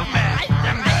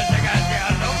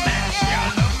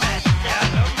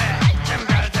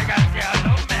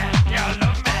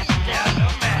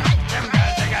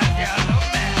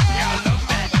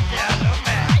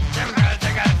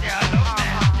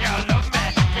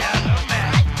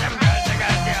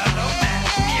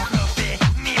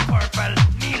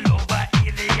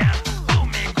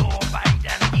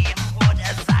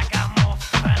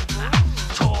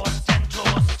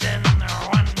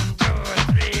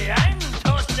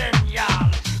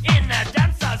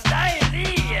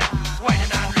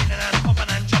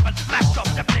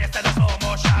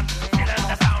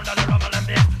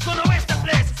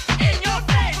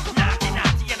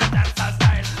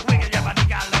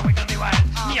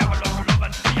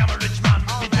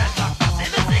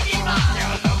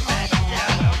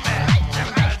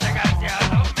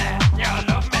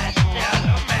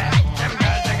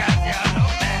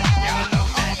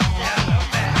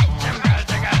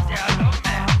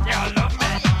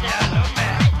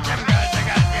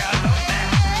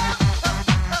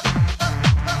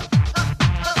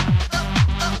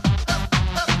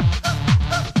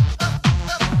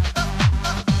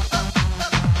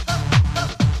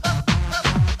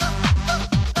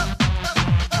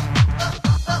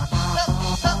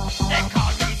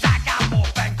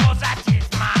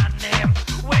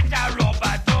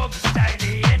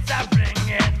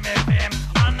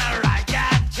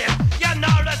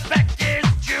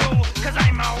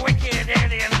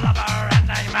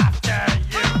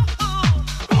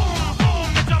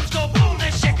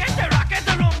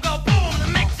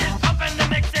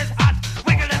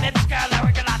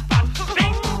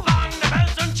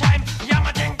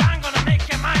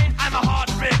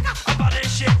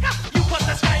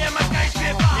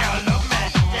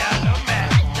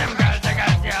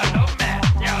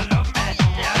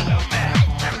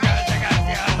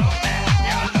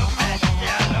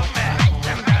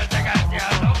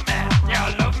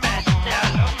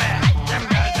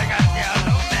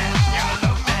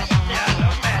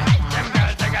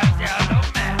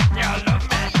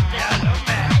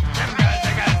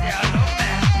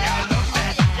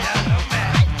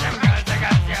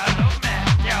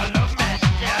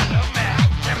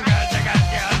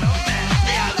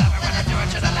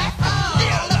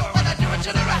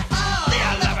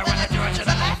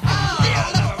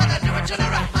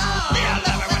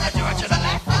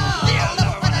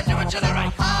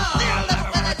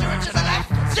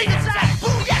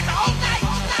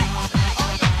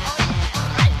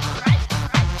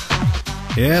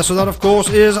Yeah, so that of course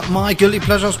is my Guilty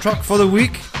Pleasures track for the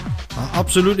week. I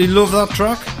absolutely love that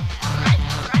track.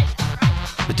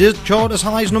 It did chart as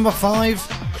high as number 5,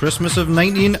 Christmas of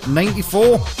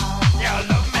 1994.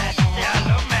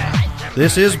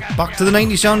 This is back to the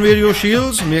 90s sound Radio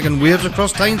Shields, making waves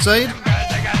across Tyneside.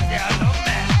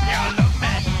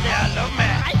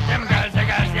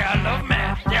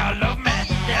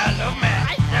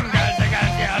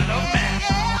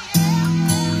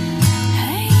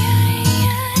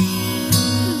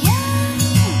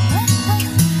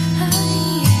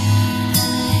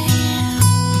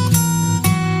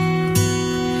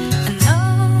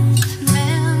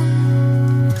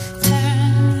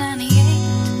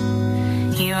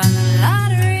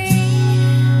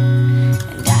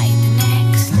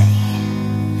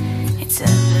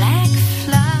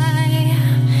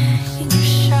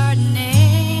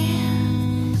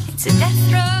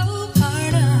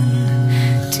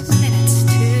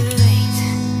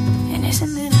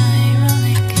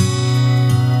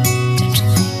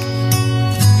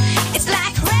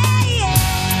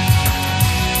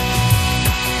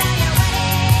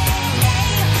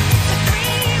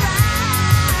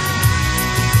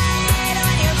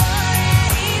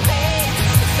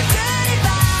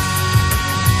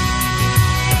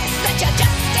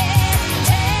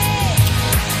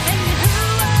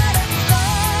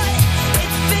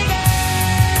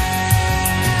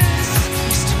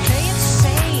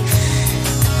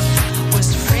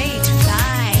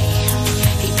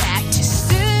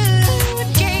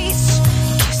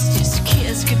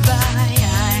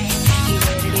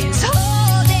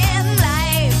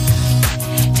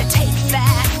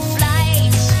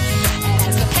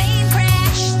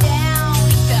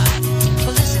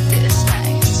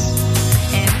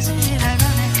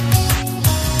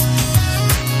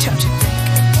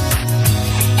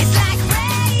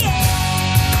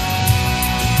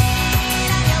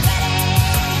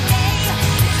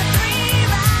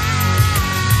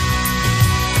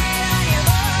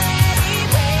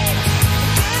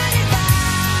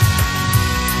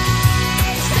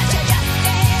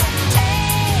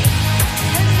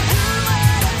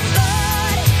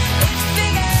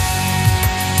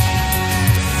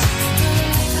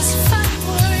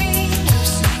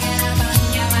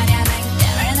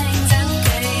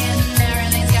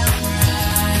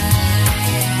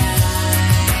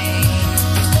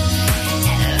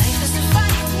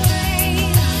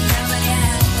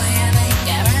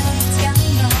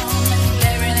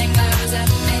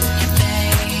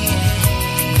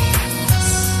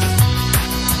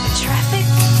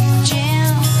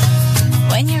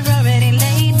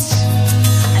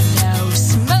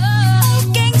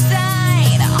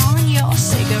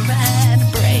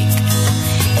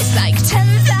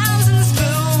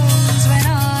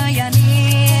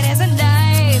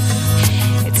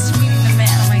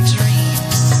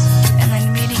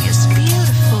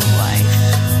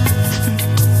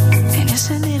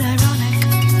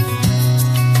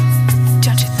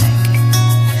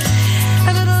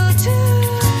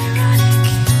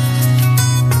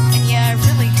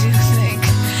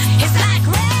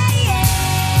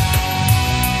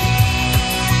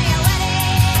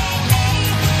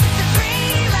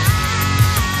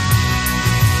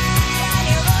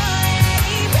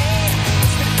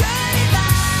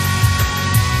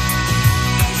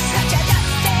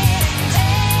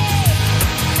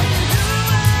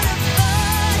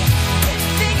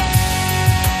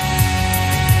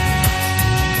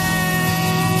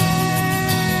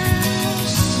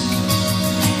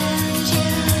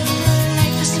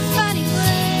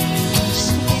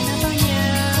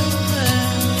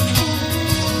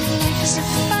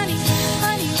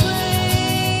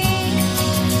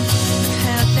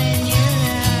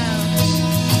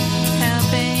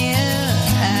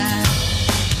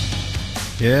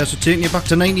 Yeah, so taking you back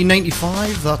to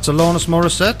 1995, that's Alanis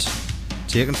Morissette,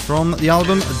 taken from the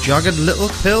album Jagged Little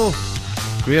Pill.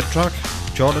 Great track,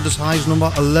 charted as high as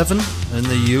number 11 in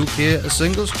the UK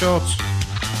singles charts.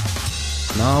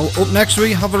 Now, up next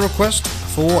we have a request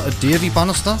for Davey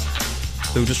Bannister,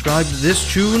 who described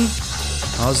this tune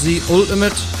as the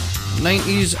ultimate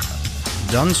 90s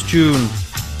dance tune.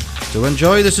 To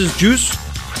enjoy, this is Juice,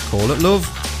 Call It Love.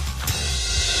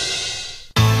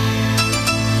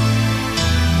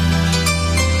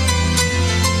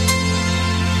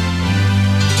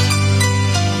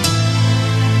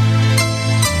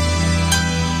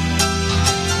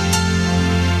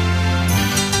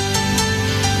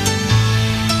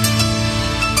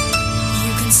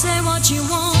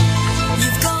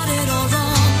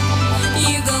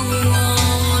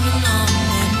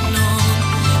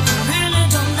 Really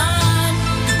don't mind,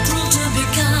 prove to be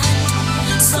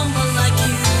kind.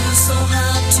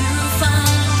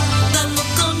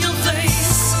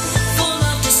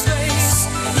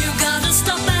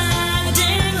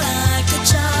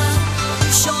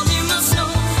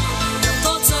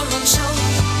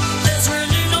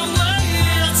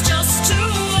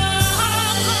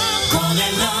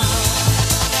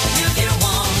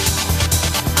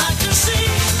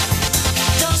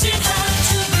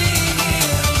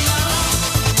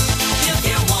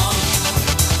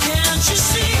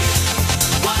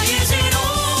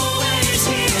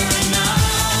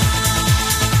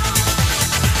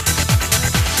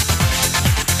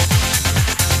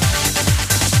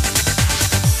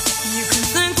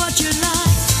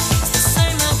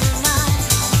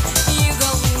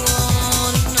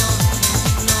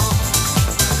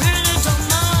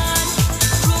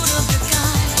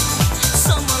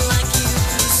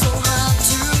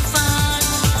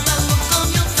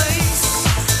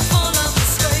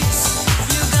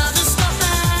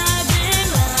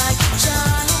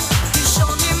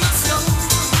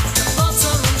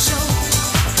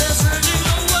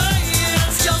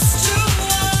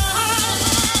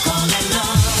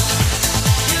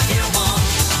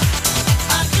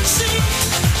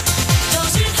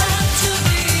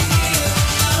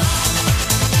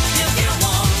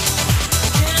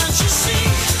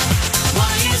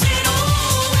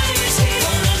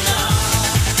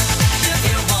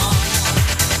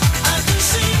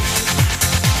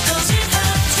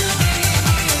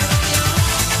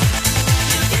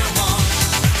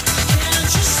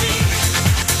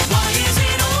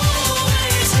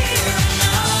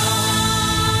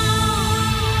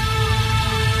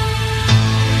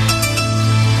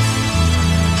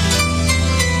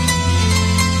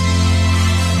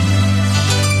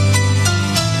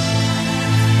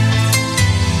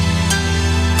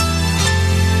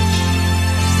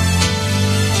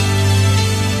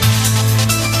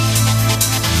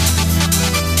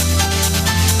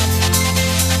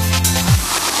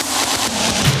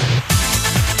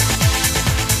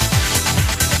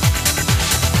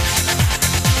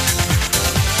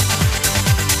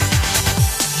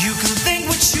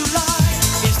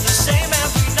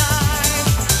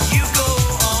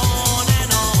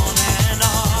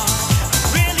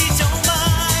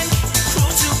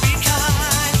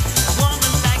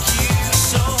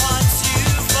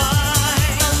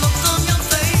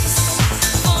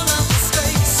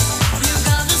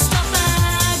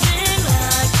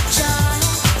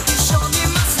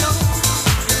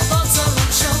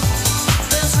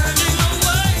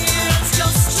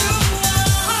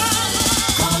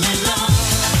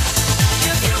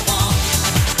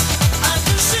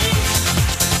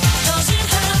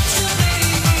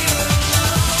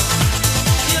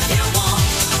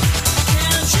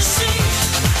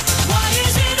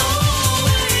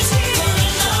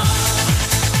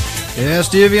 Yes,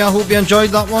 Davey, I hope you enjoyed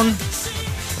that one.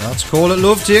 That's Call It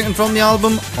Love, taken from the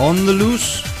album On The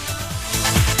Loose.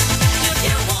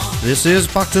 This is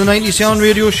Back to the 90s here on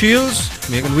Radio Shields,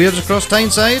 making waves across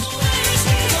Tyneside.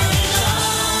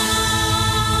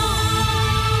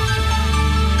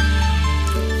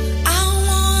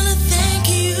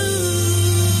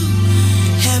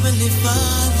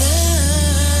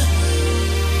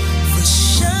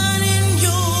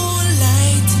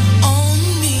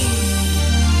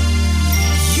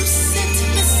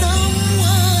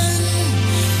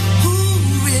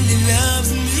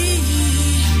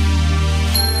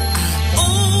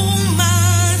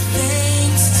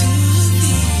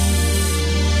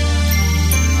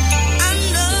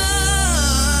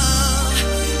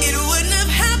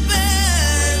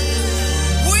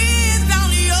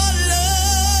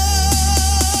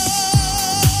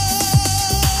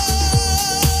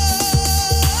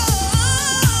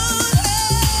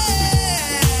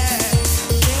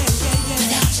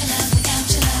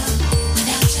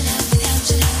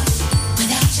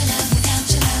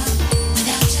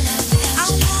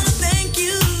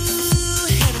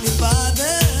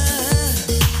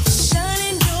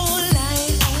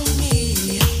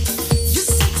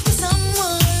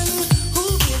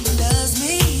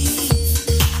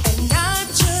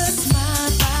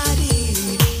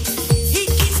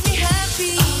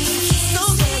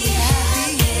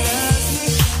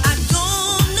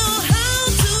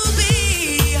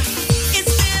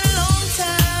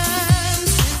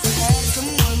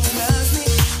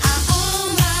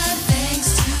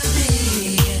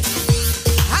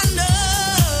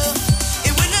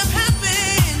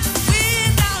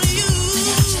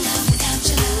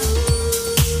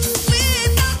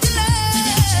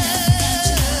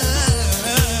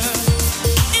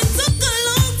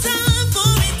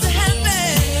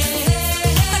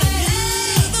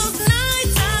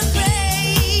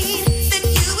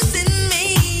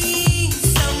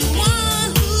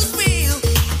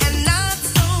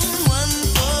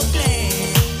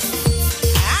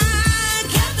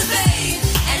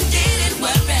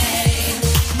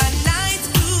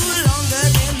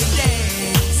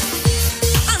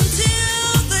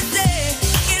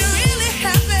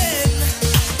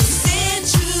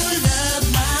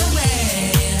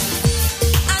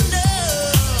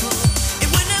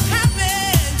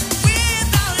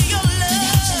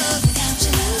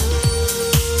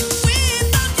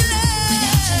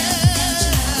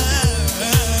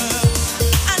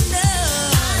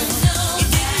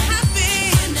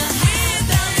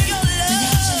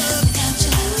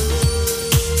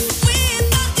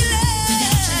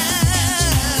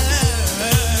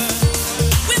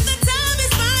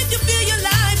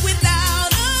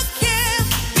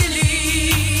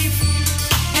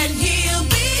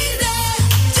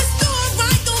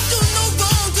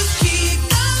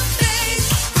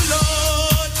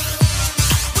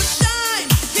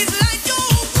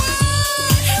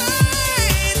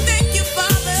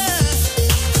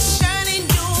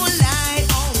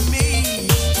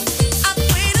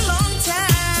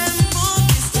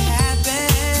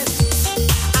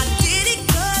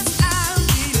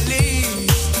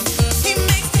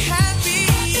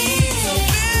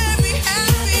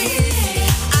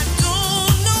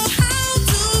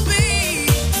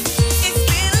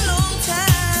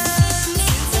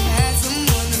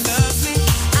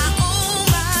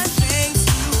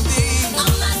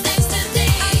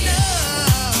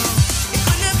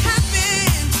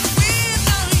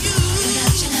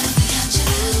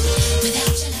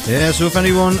 Yeah, so if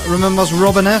anyone remembers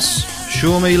Robin S.,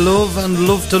 Show Me Love and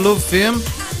Love to Love fame,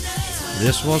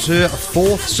 this was her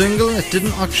fourth single. It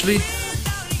didn't actually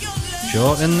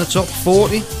chart in the top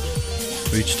 40.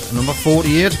 Reached number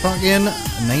 48 back in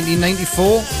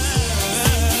 1994.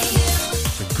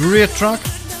 It's a great track.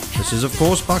 This is, of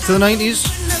course, back to the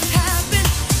 90s.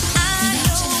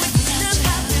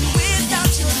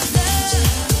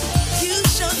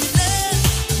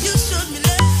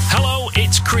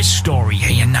 Story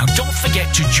here. Now don't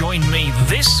forget to join me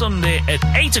this Sunday at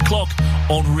 8 o'clock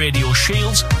on Radio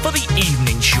Shields for the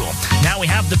evening show. Now we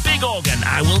have the big organ.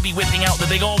 I will be whipping out the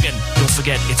big organ. Don't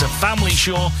forget, it's a family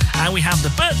show, and we have the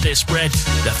birthday spread,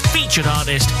 the featured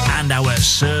artist, and our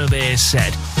survey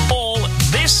set. All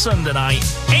this Sunday night,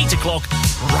 8 o'clock,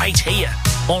 right here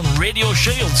on Radio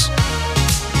Shields.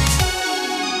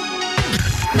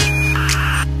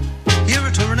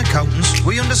 Accountants,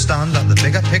 we understand that the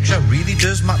bigger picture really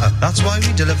does matter. That's why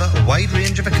we deliver a wide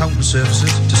range of accounting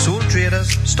services to sole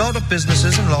traders, start-up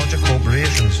businesses and larger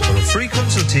corporations. For a free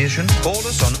consultation, call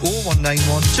us on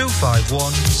 0191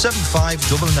 251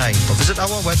 7599 or visit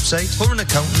our website,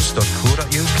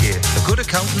 hurrenaccountants.co.uk. A good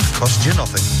accountant costs you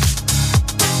nothing.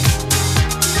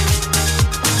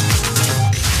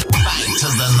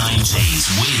 best of the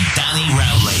 90s with Danny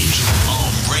Rowledge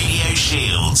on Radio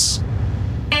Shields.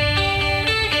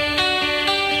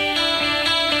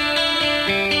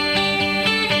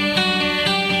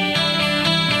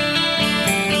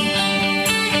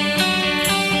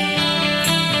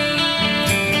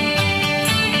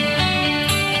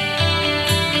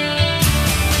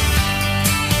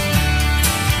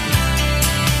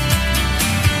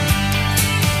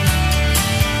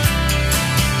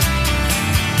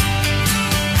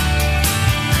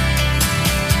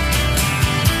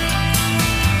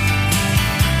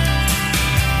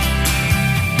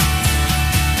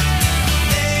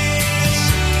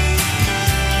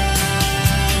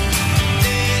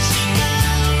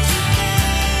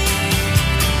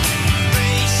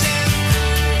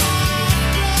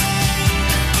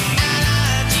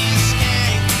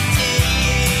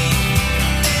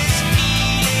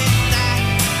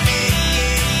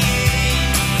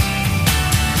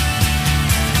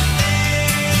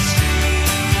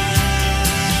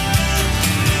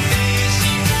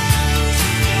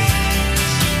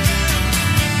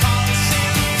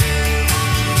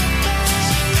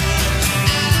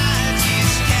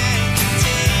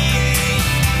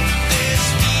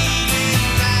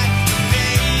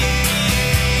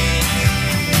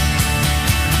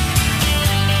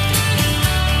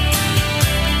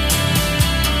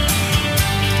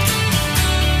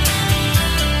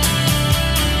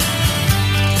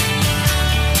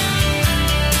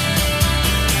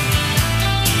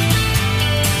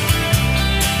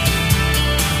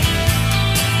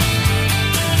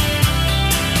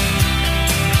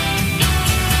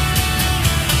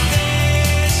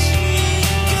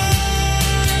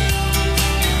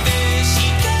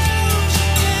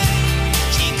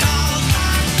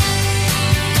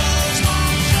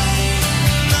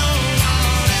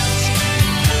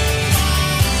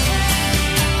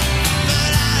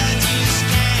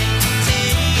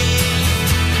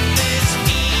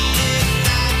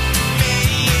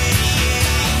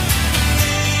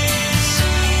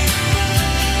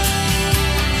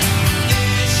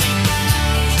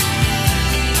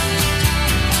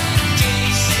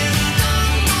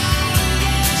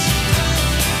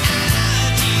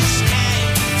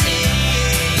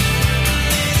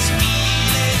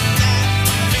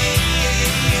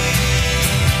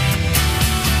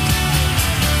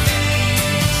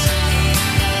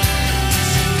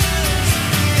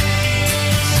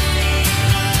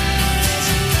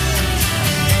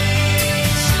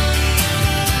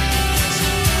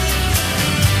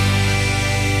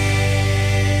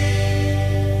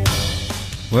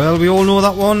 Well, we all know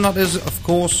that one. That is, of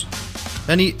course,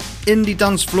 any indie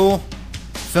dance floor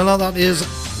fella. That is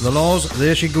The Laws,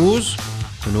 There She Goes.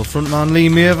 We know frontman Lee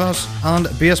Mavers and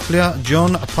bass player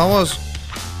John Powers.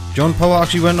 John Power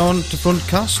actually went on to front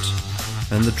cast,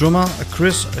 and the drummer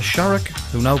Chris Sharrock,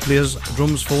 who now plays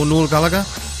drums for Noel Gallagher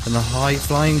and the High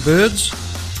Flying Birds,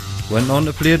 went on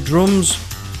to play drums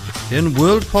in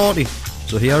World Party.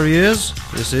 So here he is.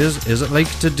 This is It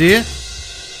Like Today?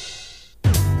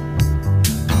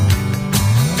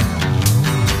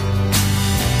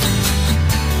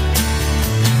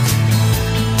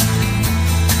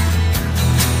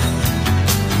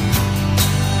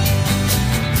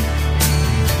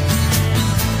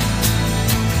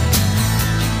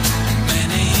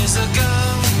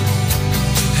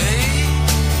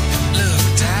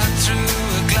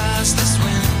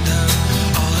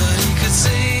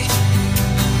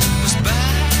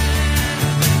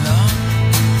 Long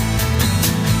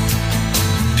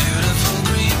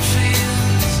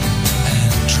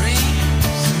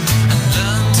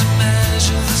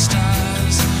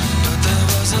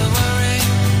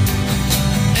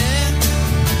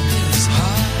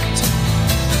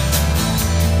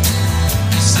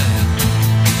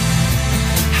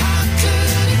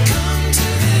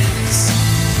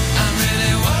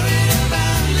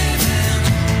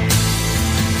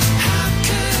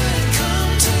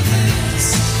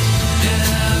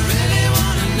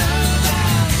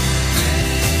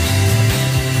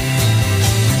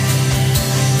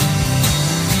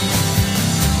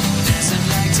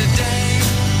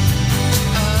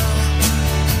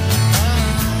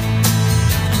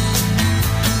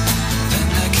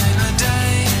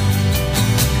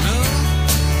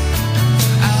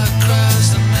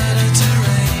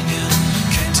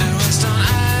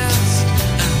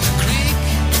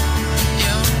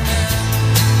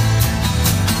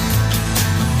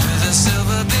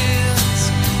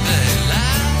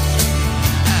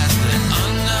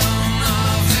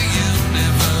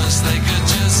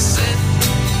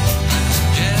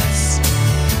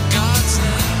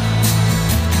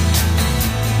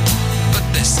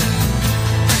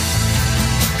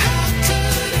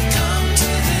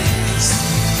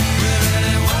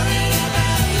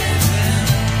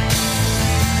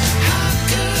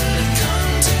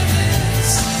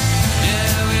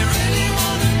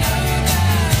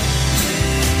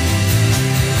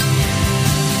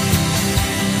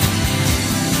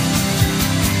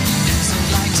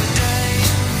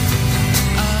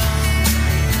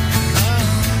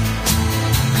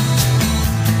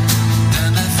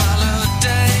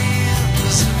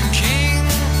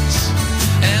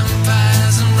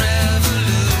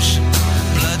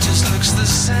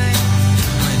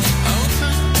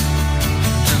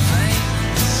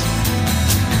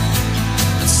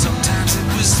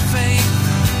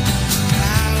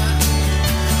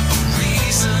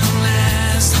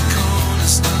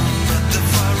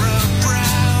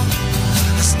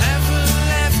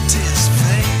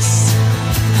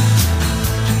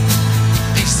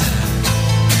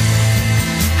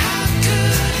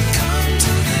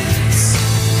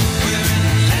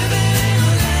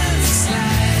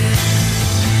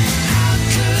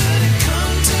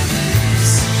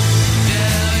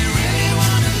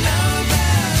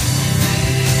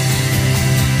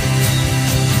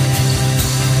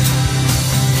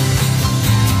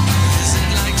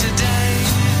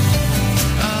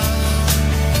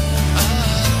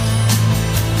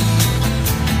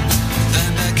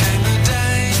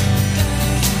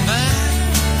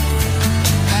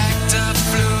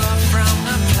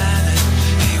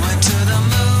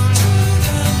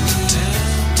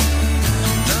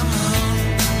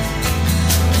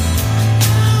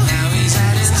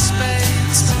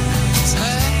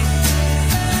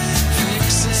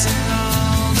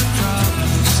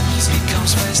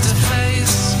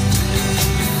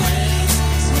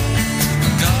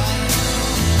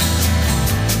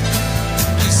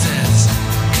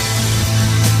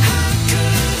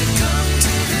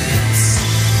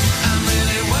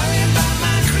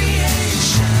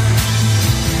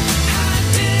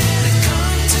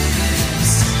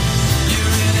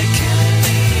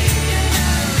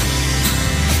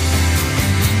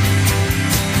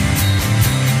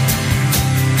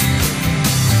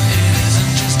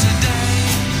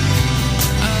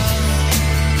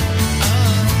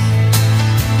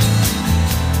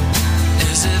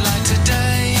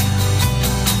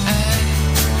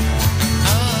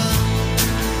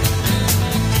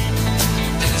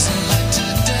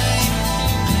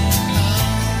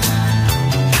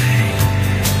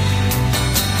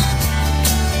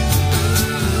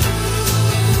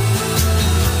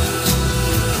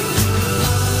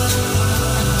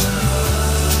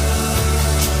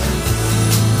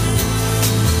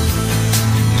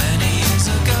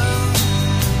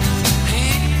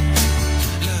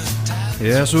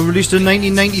Yeah, so released in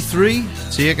 1993,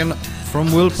 taken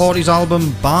from Will Party's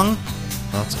album Bang.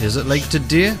 That Is It Like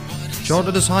Today.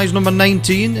 Charted as high as number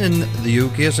 19 in the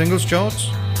UK singles charts.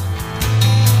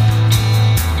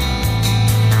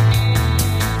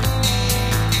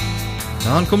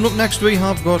 And coming up next we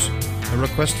have got a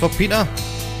request for Peter.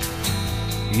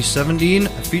 He's 17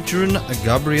 featuring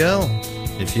Gabrielle,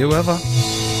 If You Ever.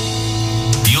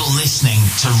 You're listening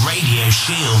to Radio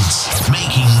Shields,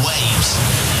 making waves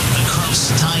across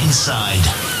Tyneside.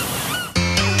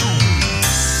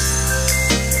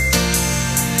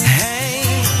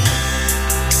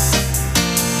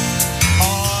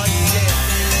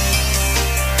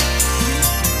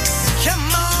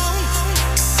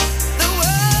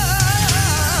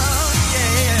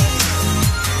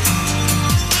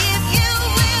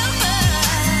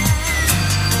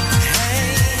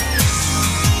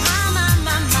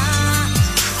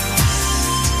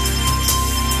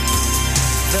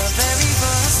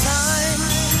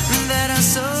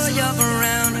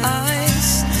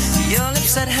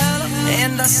 Said hello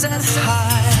and I said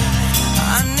hi.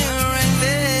 I knew right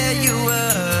there you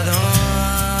were the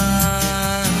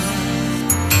one.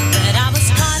 But I was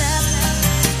caught up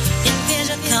in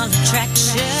physical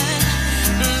attraction,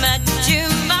 but to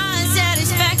my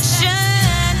satisfaction,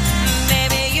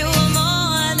 baby, you were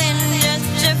more than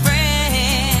just a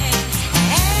friend.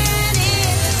 And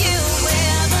if you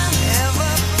ever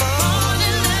fall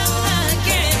in love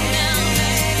again now,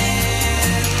 baby,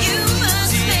 you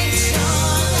must make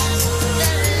sure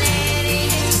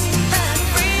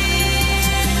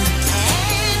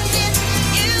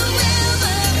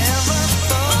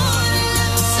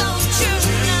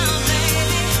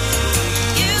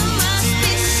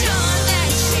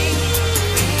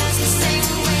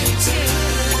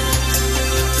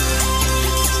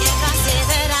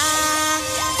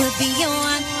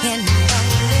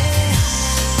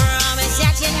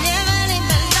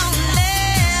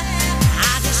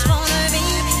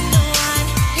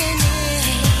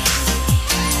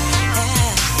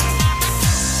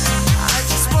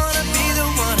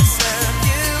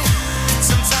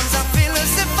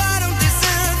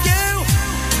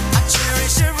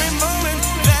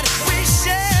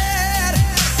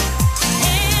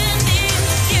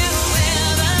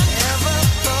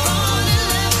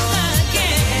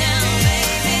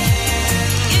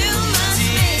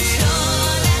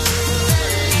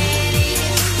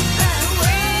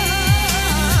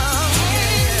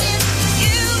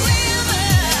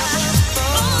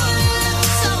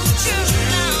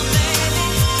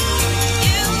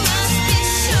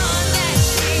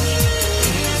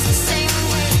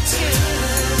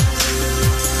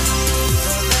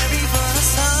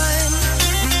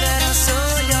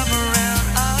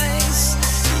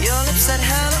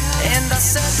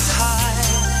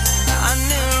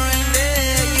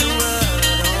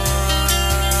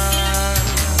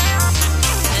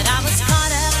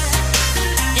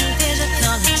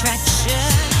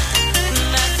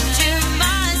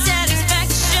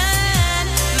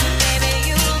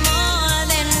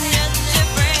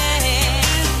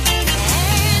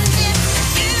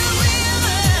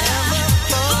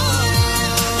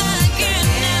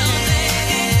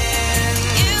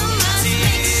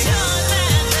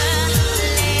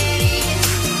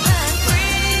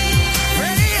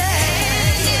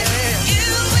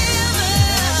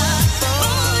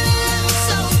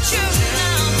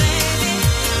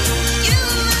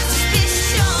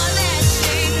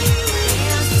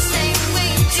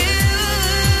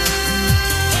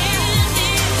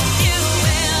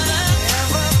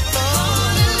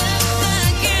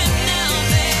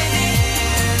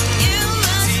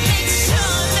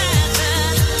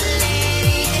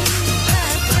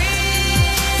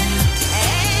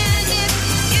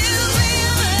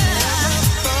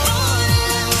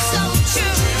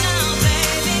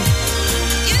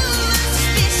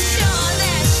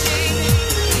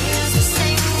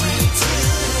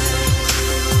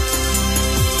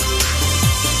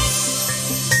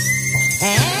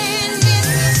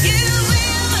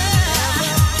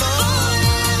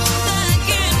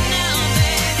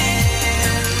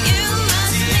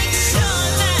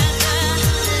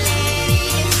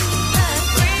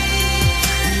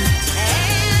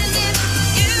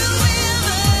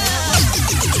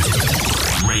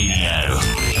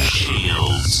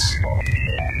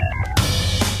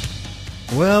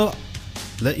Well,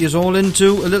 let yous all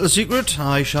into a little secret.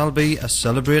 I shall be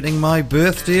celebrating my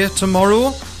birthday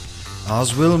tomorrow,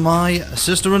 as will my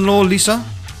sister-in-law Lisa.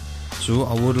 So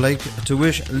I would like to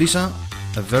wish Lisa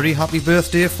a very happy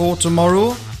birthday for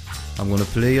tomorrow. I'm going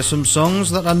to play you some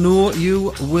songs that I know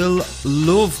you will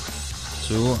love.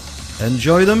 So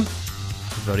enjoy them.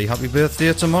 Very happy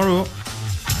birthday tomorrow.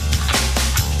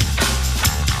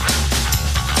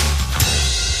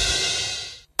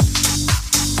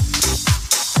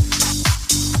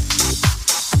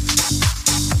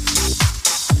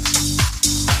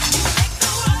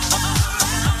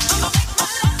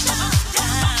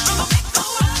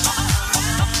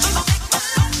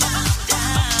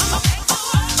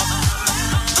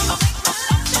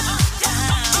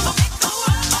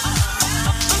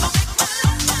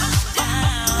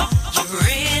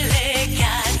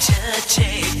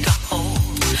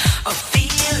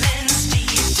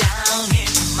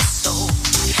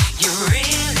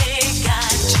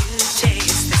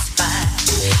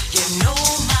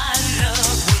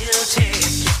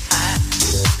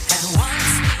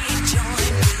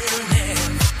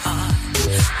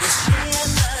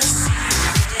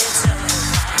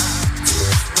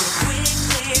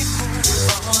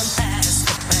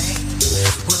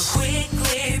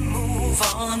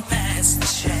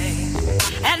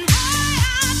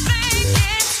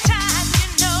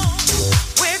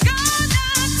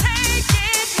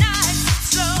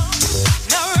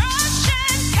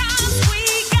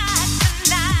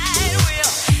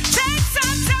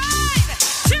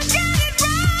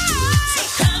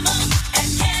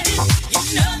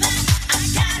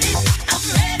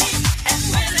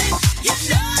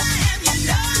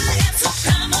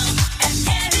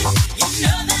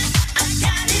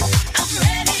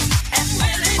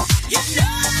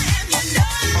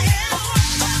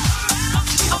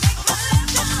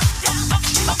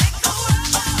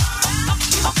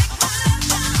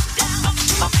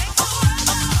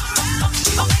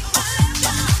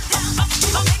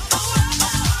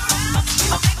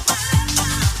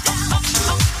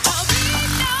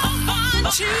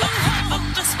 to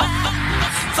hold us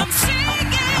back from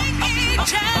singing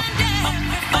each and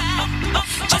every fact.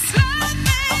 Just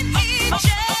loving each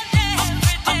and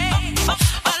every day.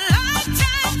 A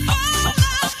lifetime full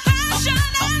of passion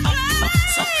and play.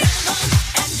 So come on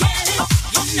and get it.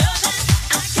 You know that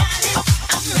I got it.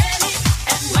 I'm ready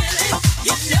and willing.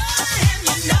 You know I am.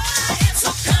 You know I am.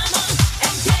 So come on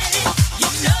and get it. You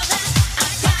know that I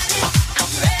got it.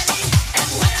 I'm ready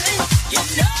and willing. You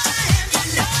know I am. You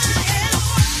know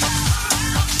I am.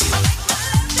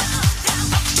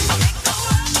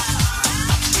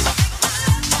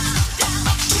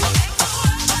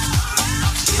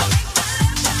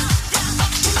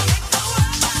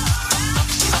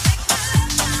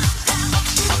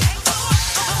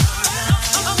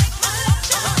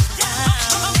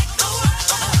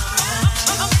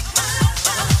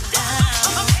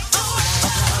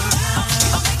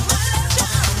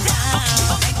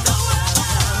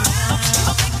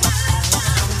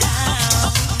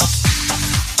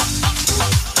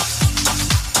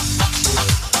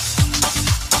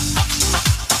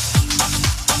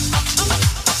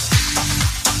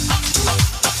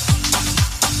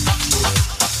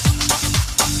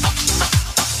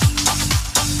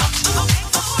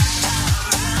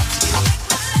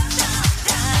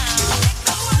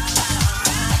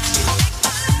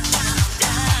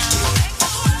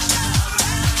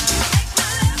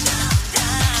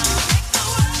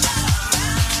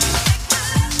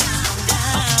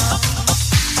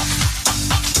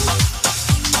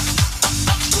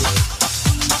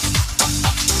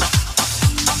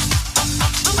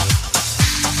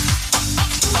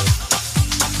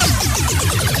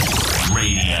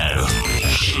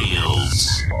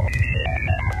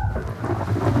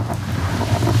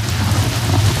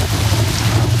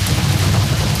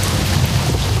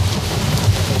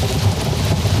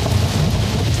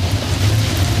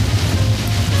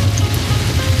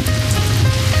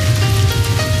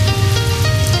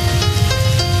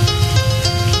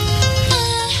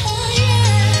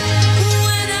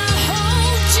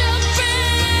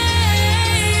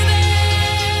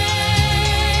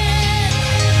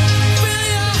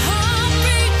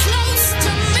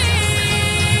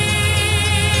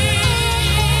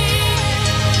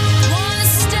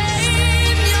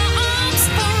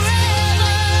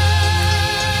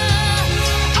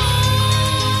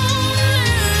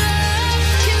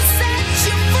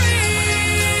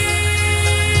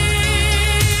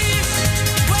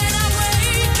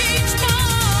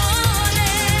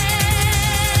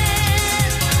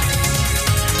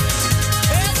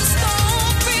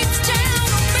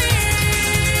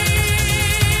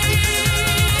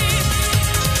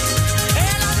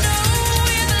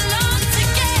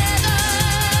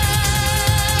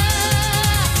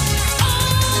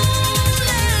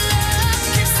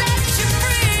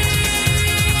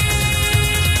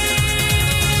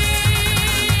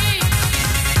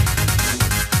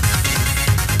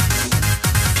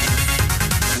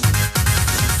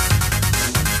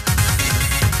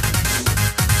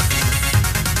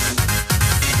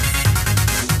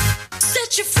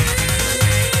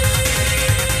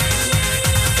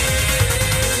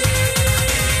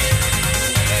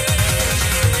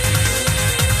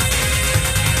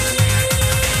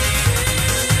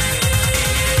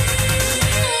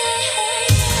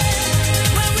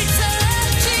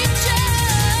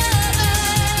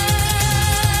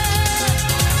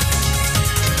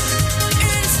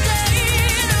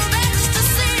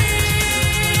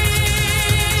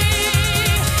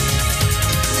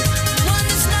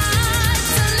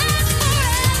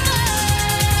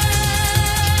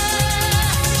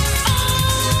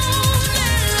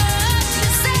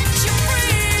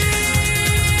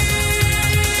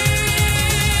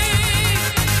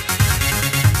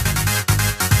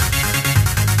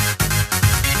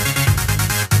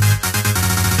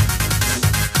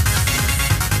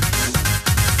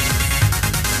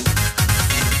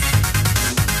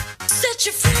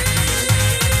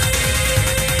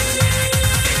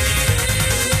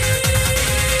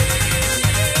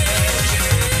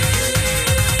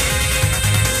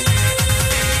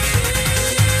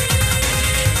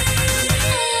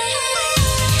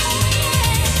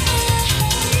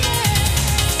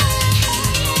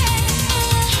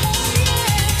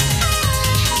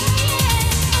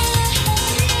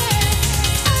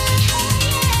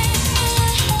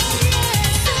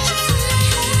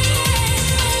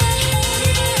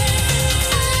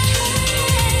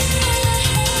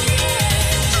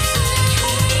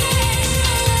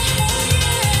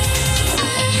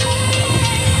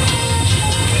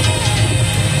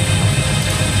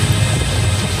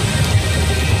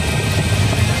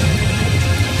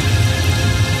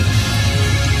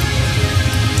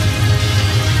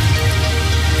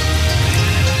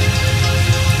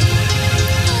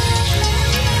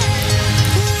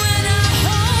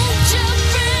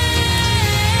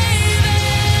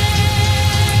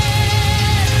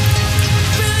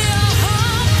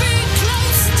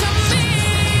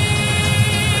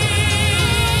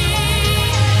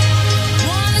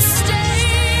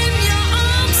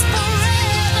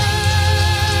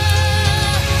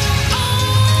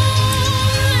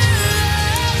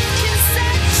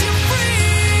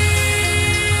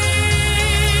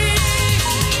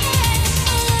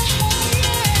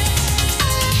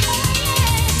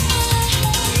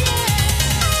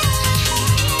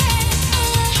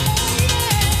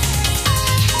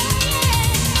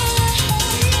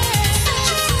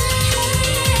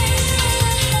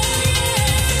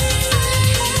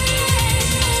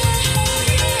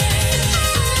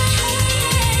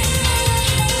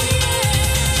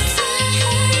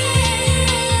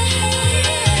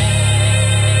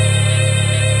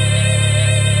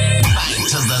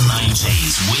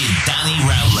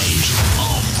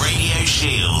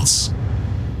 Shields.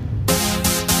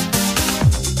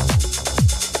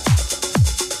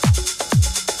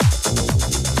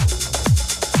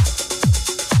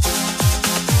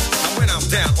 When I'm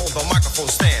down on the microphone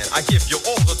stand, I give you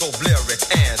all the dope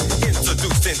lyrics and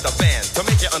introducing the band to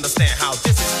make you understand how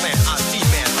this is planned. I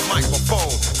demand a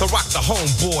microphone to rock the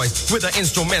homeboys with an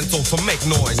instrumental to make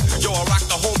noise. Yo, I rock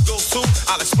the homegirls too.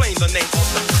 I'll explain the name of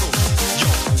the crew. Yo,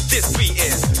 this beat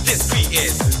is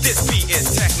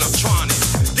Technotronic.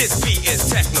 This beat is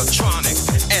Technotronic,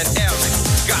 and Eric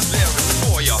got lyrics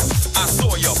for ya. I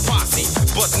saw your posse,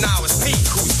 but now it's me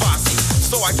who's bossy.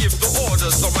 So I give the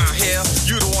orders around here.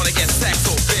 You don't wanna get sacked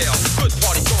or bail. Good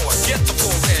party going, get the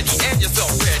floor ready and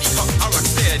yourself ready. I rock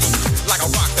steady like a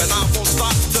rock, and I won't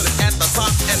stop till it's at the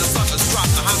top and the suckers drop.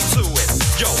 Now I'm to it.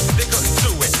 Yo, they couldn't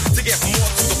do it. To get more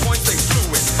to the point, they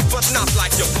flew it, but not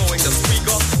like you're blowing the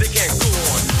speaker. They can't go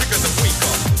on because it's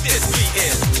weaker. This beat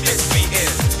is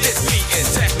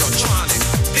Technotronic.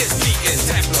 This beat is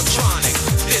Technotronic.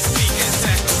 This beat is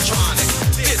Technotronic.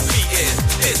 This beat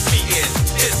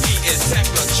is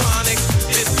Technotronic.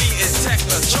 This beat is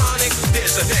Technotronic.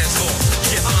 There's a dance floor.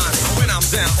 Get on. When I'm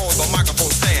down on the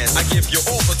microphone stand, I give you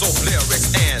all the dope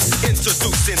lyrics and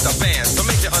introducing the band to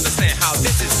make you understand how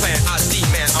this is planned. I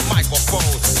demand a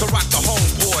microphone to rock the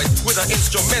homeboys with an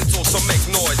instrumental to make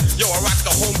noise. Yo, I rock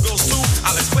the homegirls too.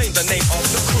 I'll explain the name of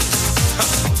the crew.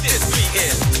 This beat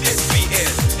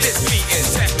is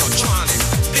Technotronic.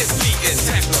 This beat is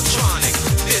Technotronic.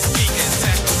 This beat is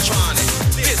Technotronic.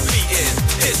 This beat is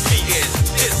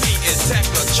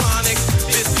Technotronic.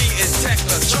 This beat is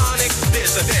Technotronic.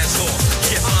 There's a dance floor.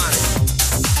 Get on it.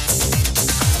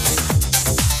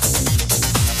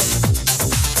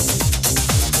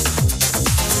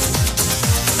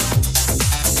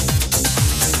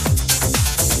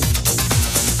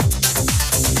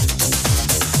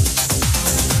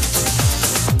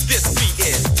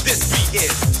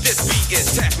 This beat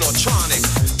is Technotronic.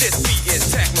 This beat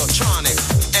is Technotronic.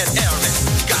 And Eric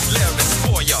got lyrics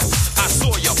for ya. I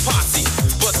saw your posse,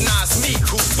 but now it's me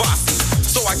who's bossy.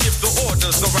 So I give the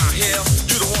orders around here.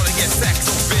 You don't wanna get sacked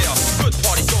or bail. Good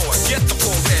party going, get the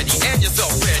floor ready and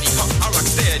yourself ready. I rock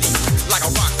steady like a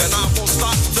rock, and I won't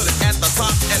stop till it's at the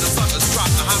top and the suckers drop.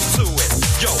 Now I'm to it.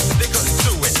 Yo, they couldn't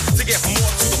do it. To get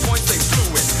more to the point, they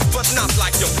flew it, but not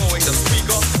like you're blowing the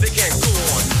speaker. They can't go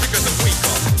on because it's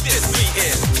weaker. This beat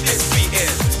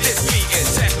is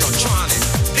Technotronic.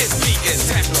 This beat is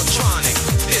Technotronic.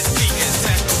 This beat is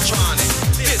Technotronic.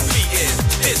 This beat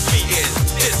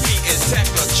is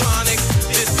Technotronic.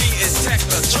 This beat is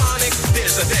Technotronic.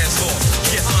 There's a dance floor.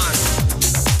 Get on.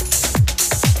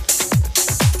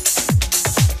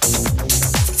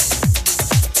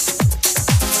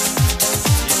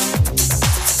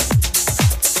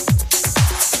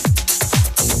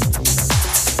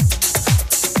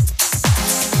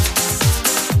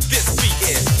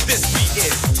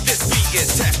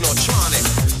 Technotronic.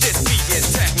 This beat is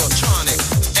Technotronic.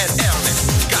 And Eric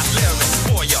got lyrics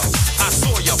for ya. I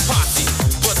saw your posse,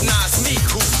 but now it's me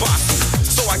who's bossy.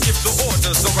 So I give the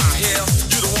orders around here.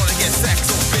 You don't wanna get sacked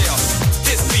or bail.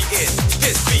 This beat is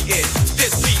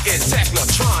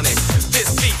Technotronic.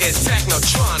 This beat is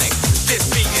Technotronic. This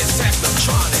beat is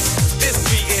Technotronic. This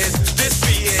beat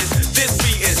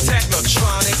is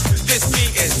Technotronic. This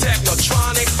beat is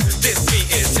Technotronic. This beat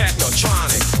is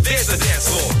Technotronic. There's a dance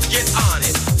floor. Get on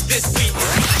it. This beat.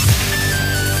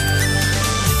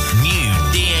 New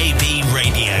DAB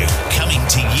radio coming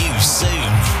to you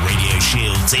soon. Radio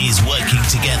Shields is working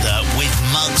together with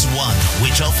Mugs One,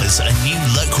 which offers a new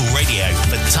local radio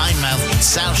for Tynemouth,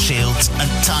 South Shields and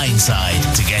Tyneside.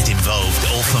 To get involved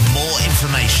or for more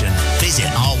information, visit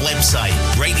our website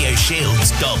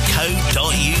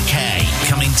radioshields.co.uk.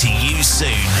 Coming to you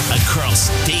soon across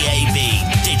DAB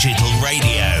Digital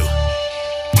Radio.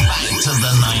 Back to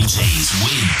the 90s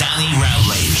with Danny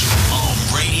Rowledge on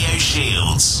Radio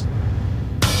Shields.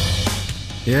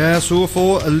 Yeah, so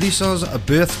for Lisa's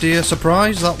birthday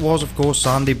surprise, that was of course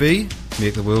Sandy B,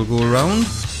 Make the World Go Round.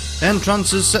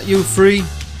 Entrances Set You Free,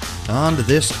 and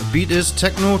this beat is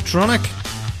Technotronic.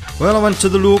 Well, I went to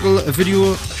the local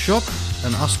video shop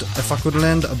and asked if I could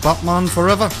lend Batman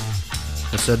Forever.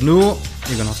 They said no,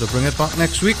 you're gonna have to bring it back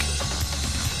next week.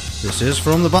 This is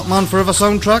from the Batman Forever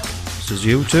soundtrack. This is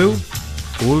U2,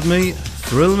 Hold Me,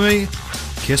 Thrill Me,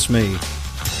 Kiss Me.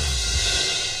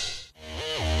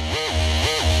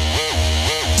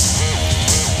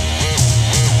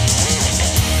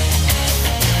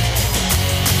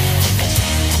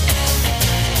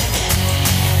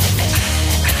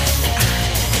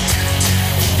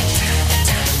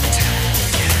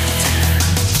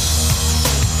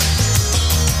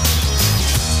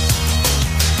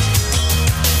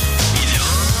 You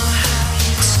don't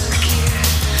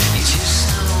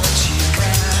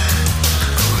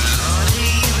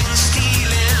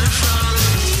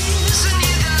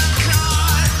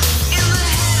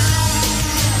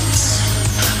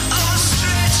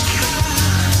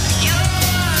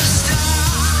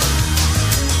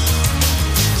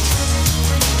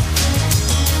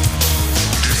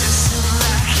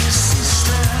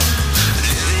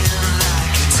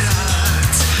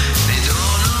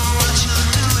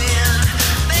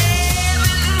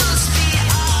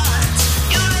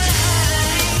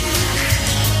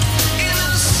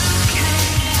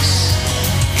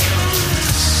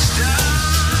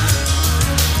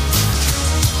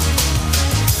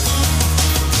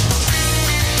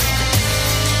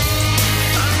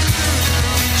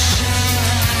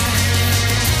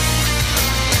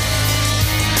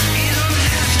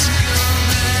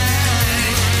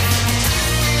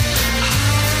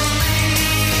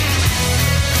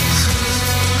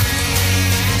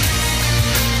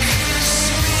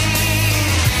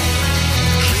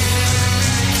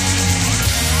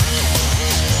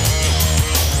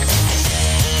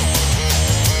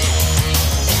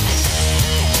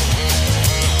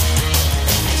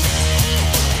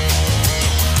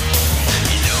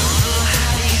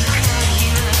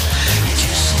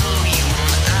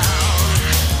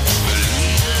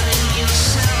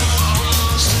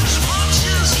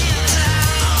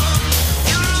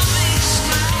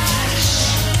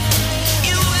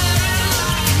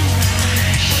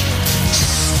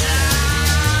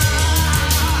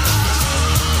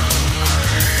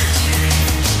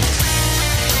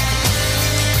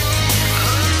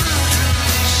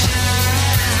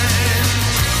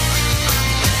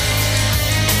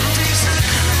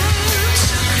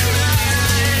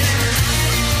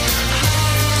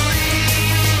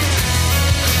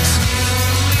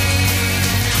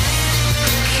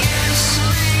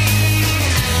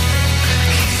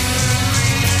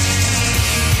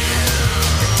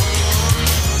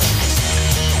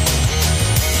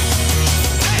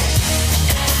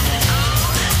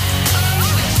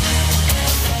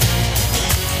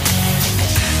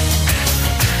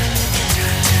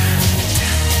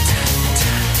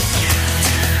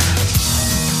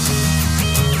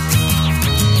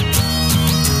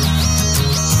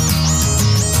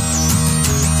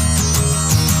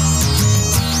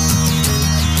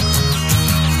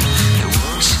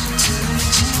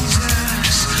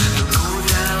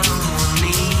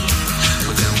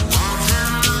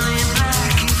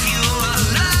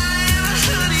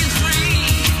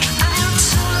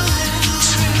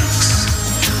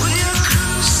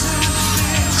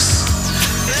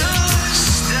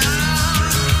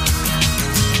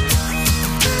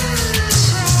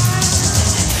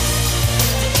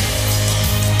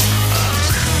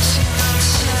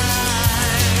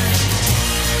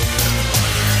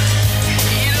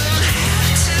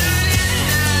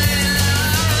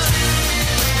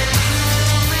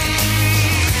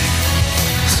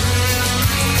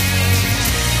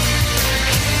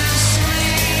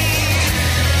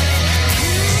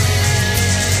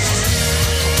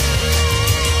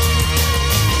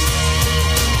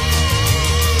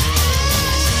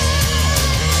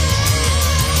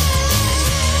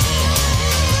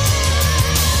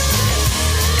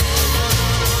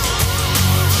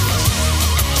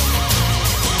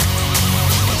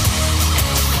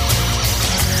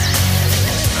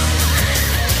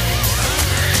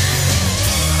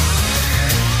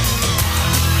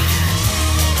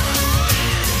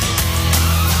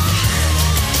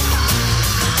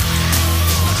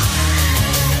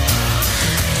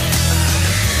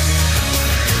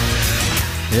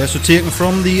Yeah, so taken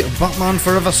from the Batman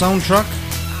Forever soundtrack.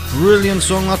 Brilliant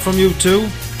song that from U2.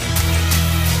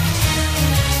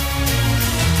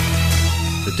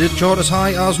 It did chart as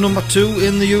high as number 2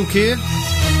 in the UK.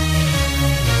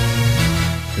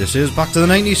 This is Back to the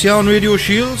 90s here on Radio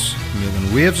Shields,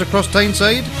 making waves across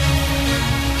Tyneside.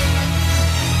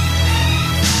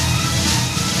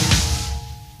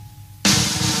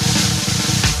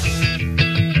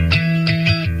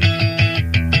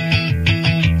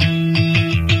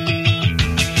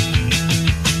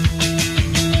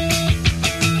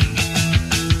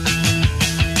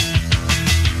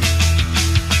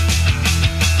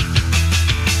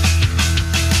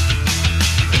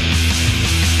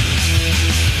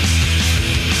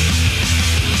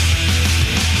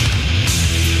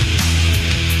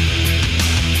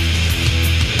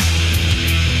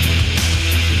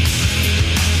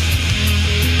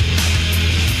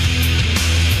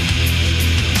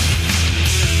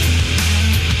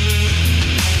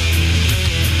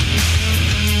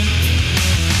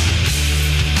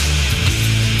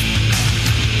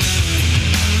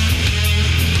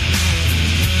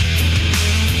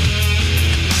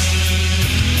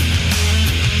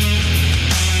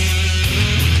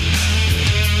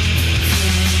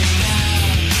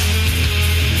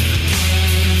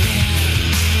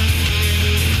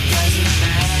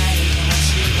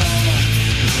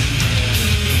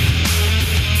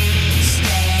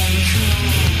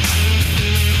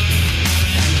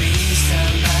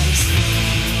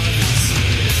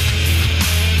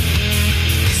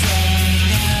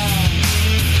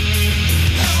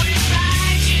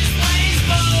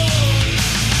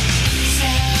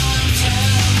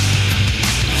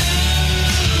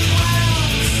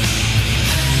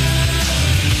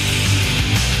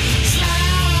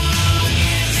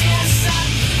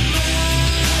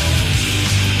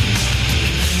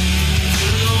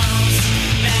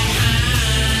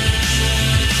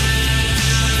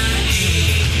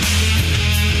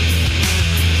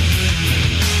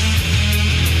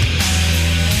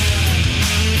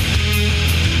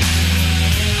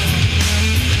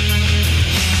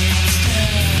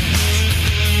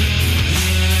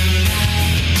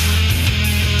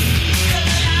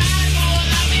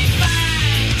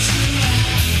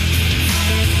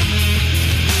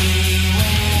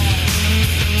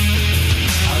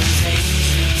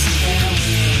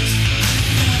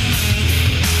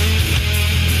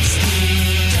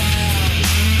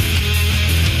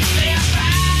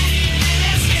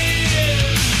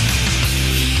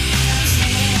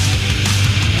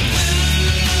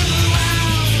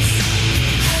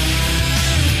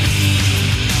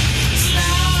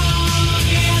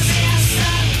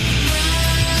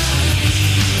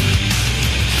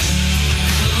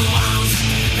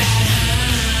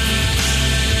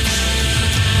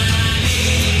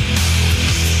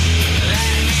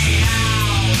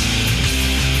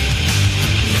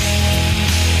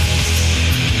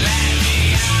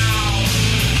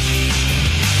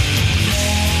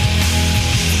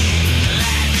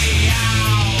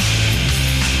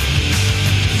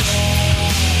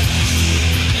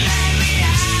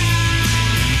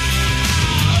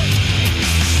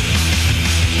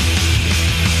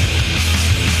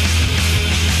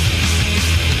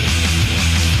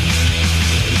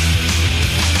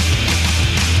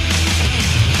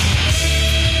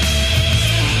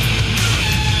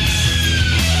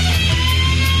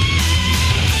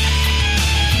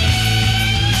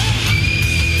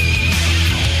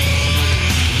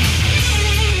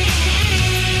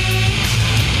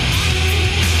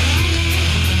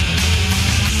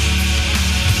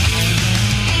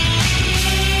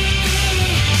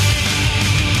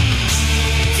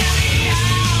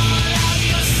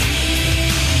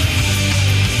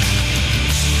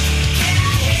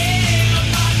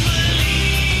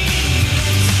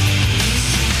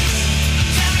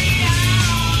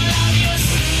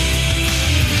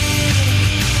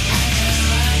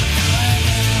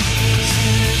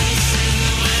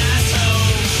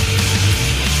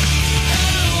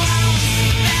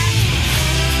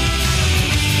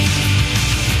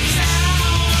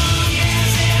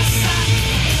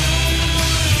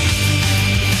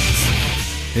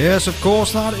 Yes, of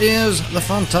course, that is the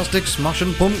fantastic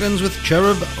Smashing Pumpkins with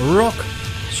Cherub Rock.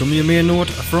 Some of you may know it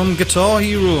from Guitar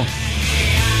Hero.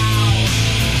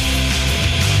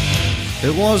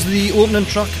 It was the opening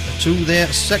track to their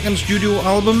second studio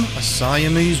album, A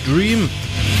Siamese Dream.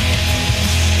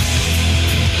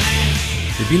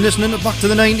 You've been listening to Back to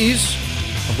the 90s.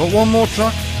 I've got one more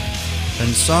track,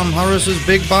 then Sam Harris's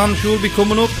big band show will be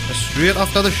coming up straight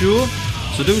after the show,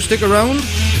 so do stick around.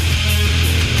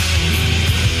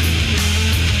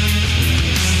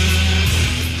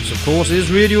 This, of course,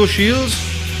 is Radio Shields,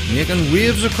 making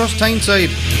waves across Tyneside.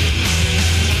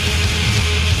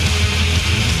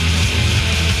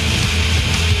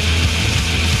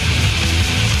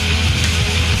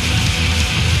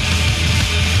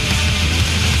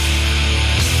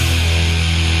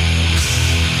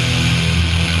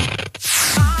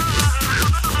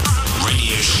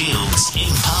 Radio Shields in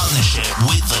partnership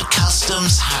with the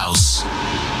Customs House.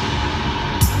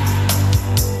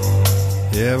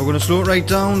 Yeah, we're going to slow it right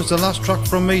down. It's the last track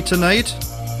from me tonight.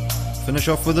 Finish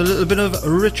off with a little bit of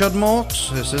Richard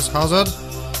Marx. This is Hazard.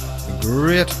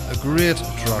 A great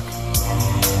track.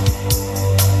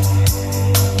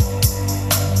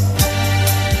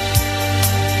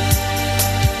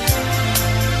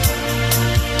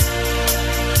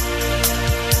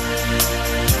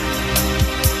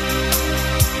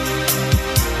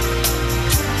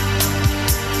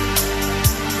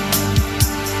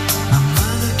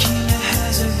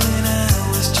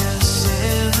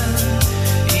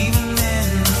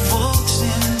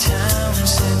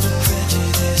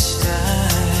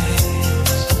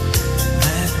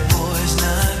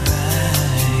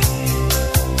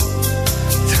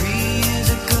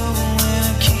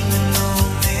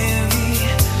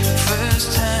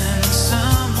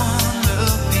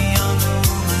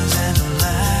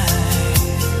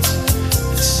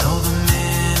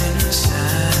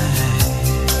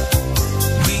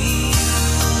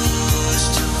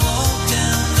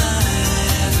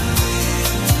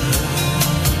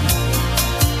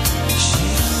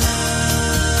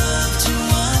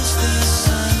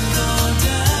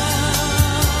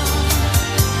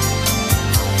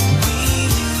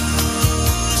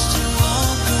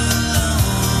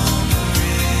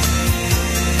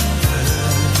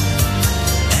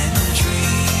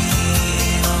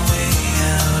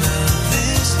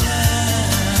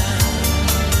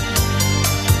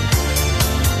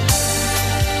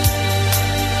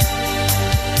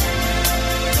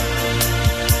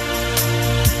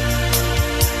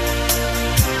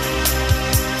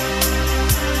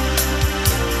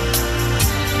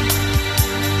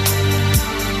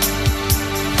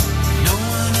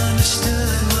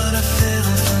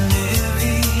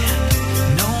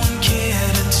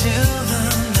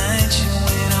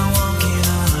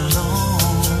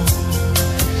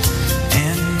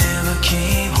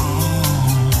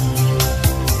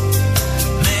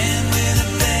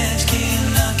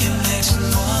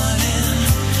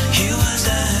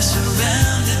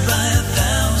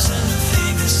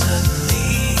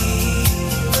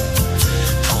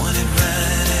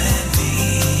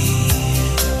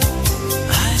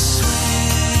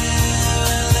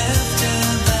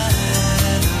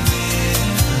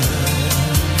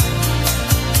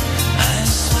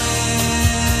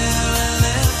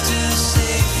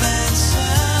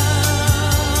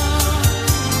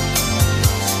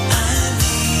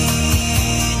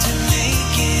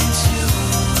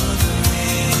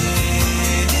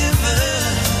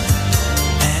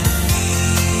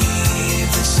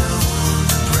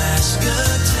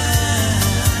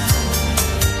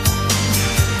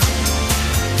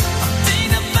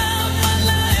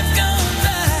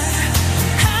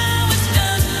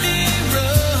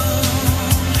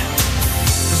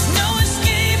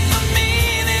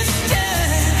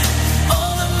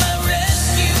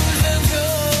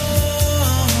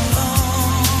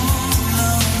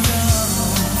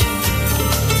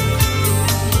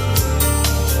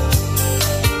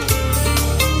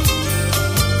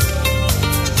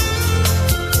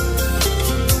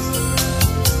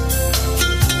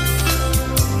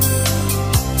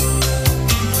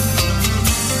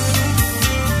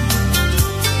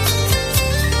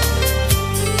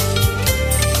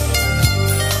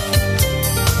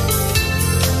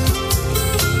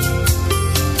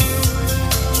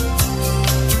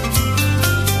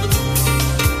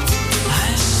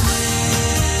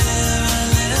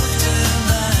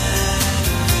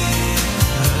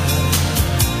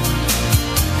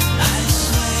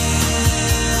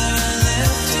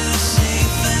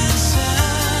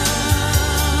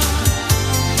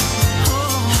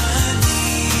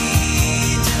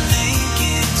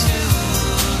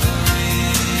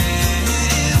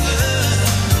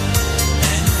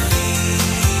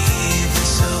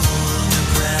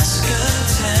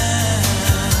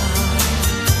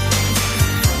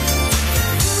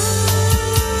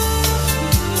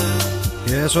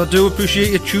 So I do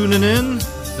appreciate you tuning in.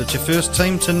 If it's your first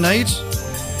time tonight,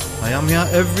 I am here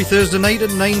every Thursday night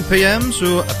at 9 PM,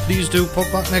 so please do pop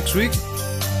back next week.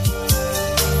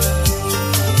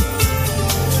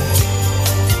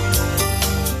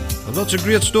 Lots of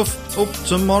great stuff up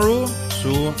tomorrow,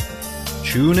 so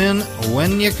tune in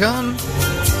when you can.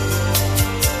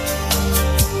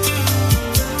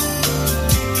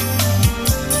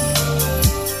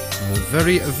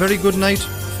 very, very good night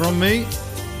from me.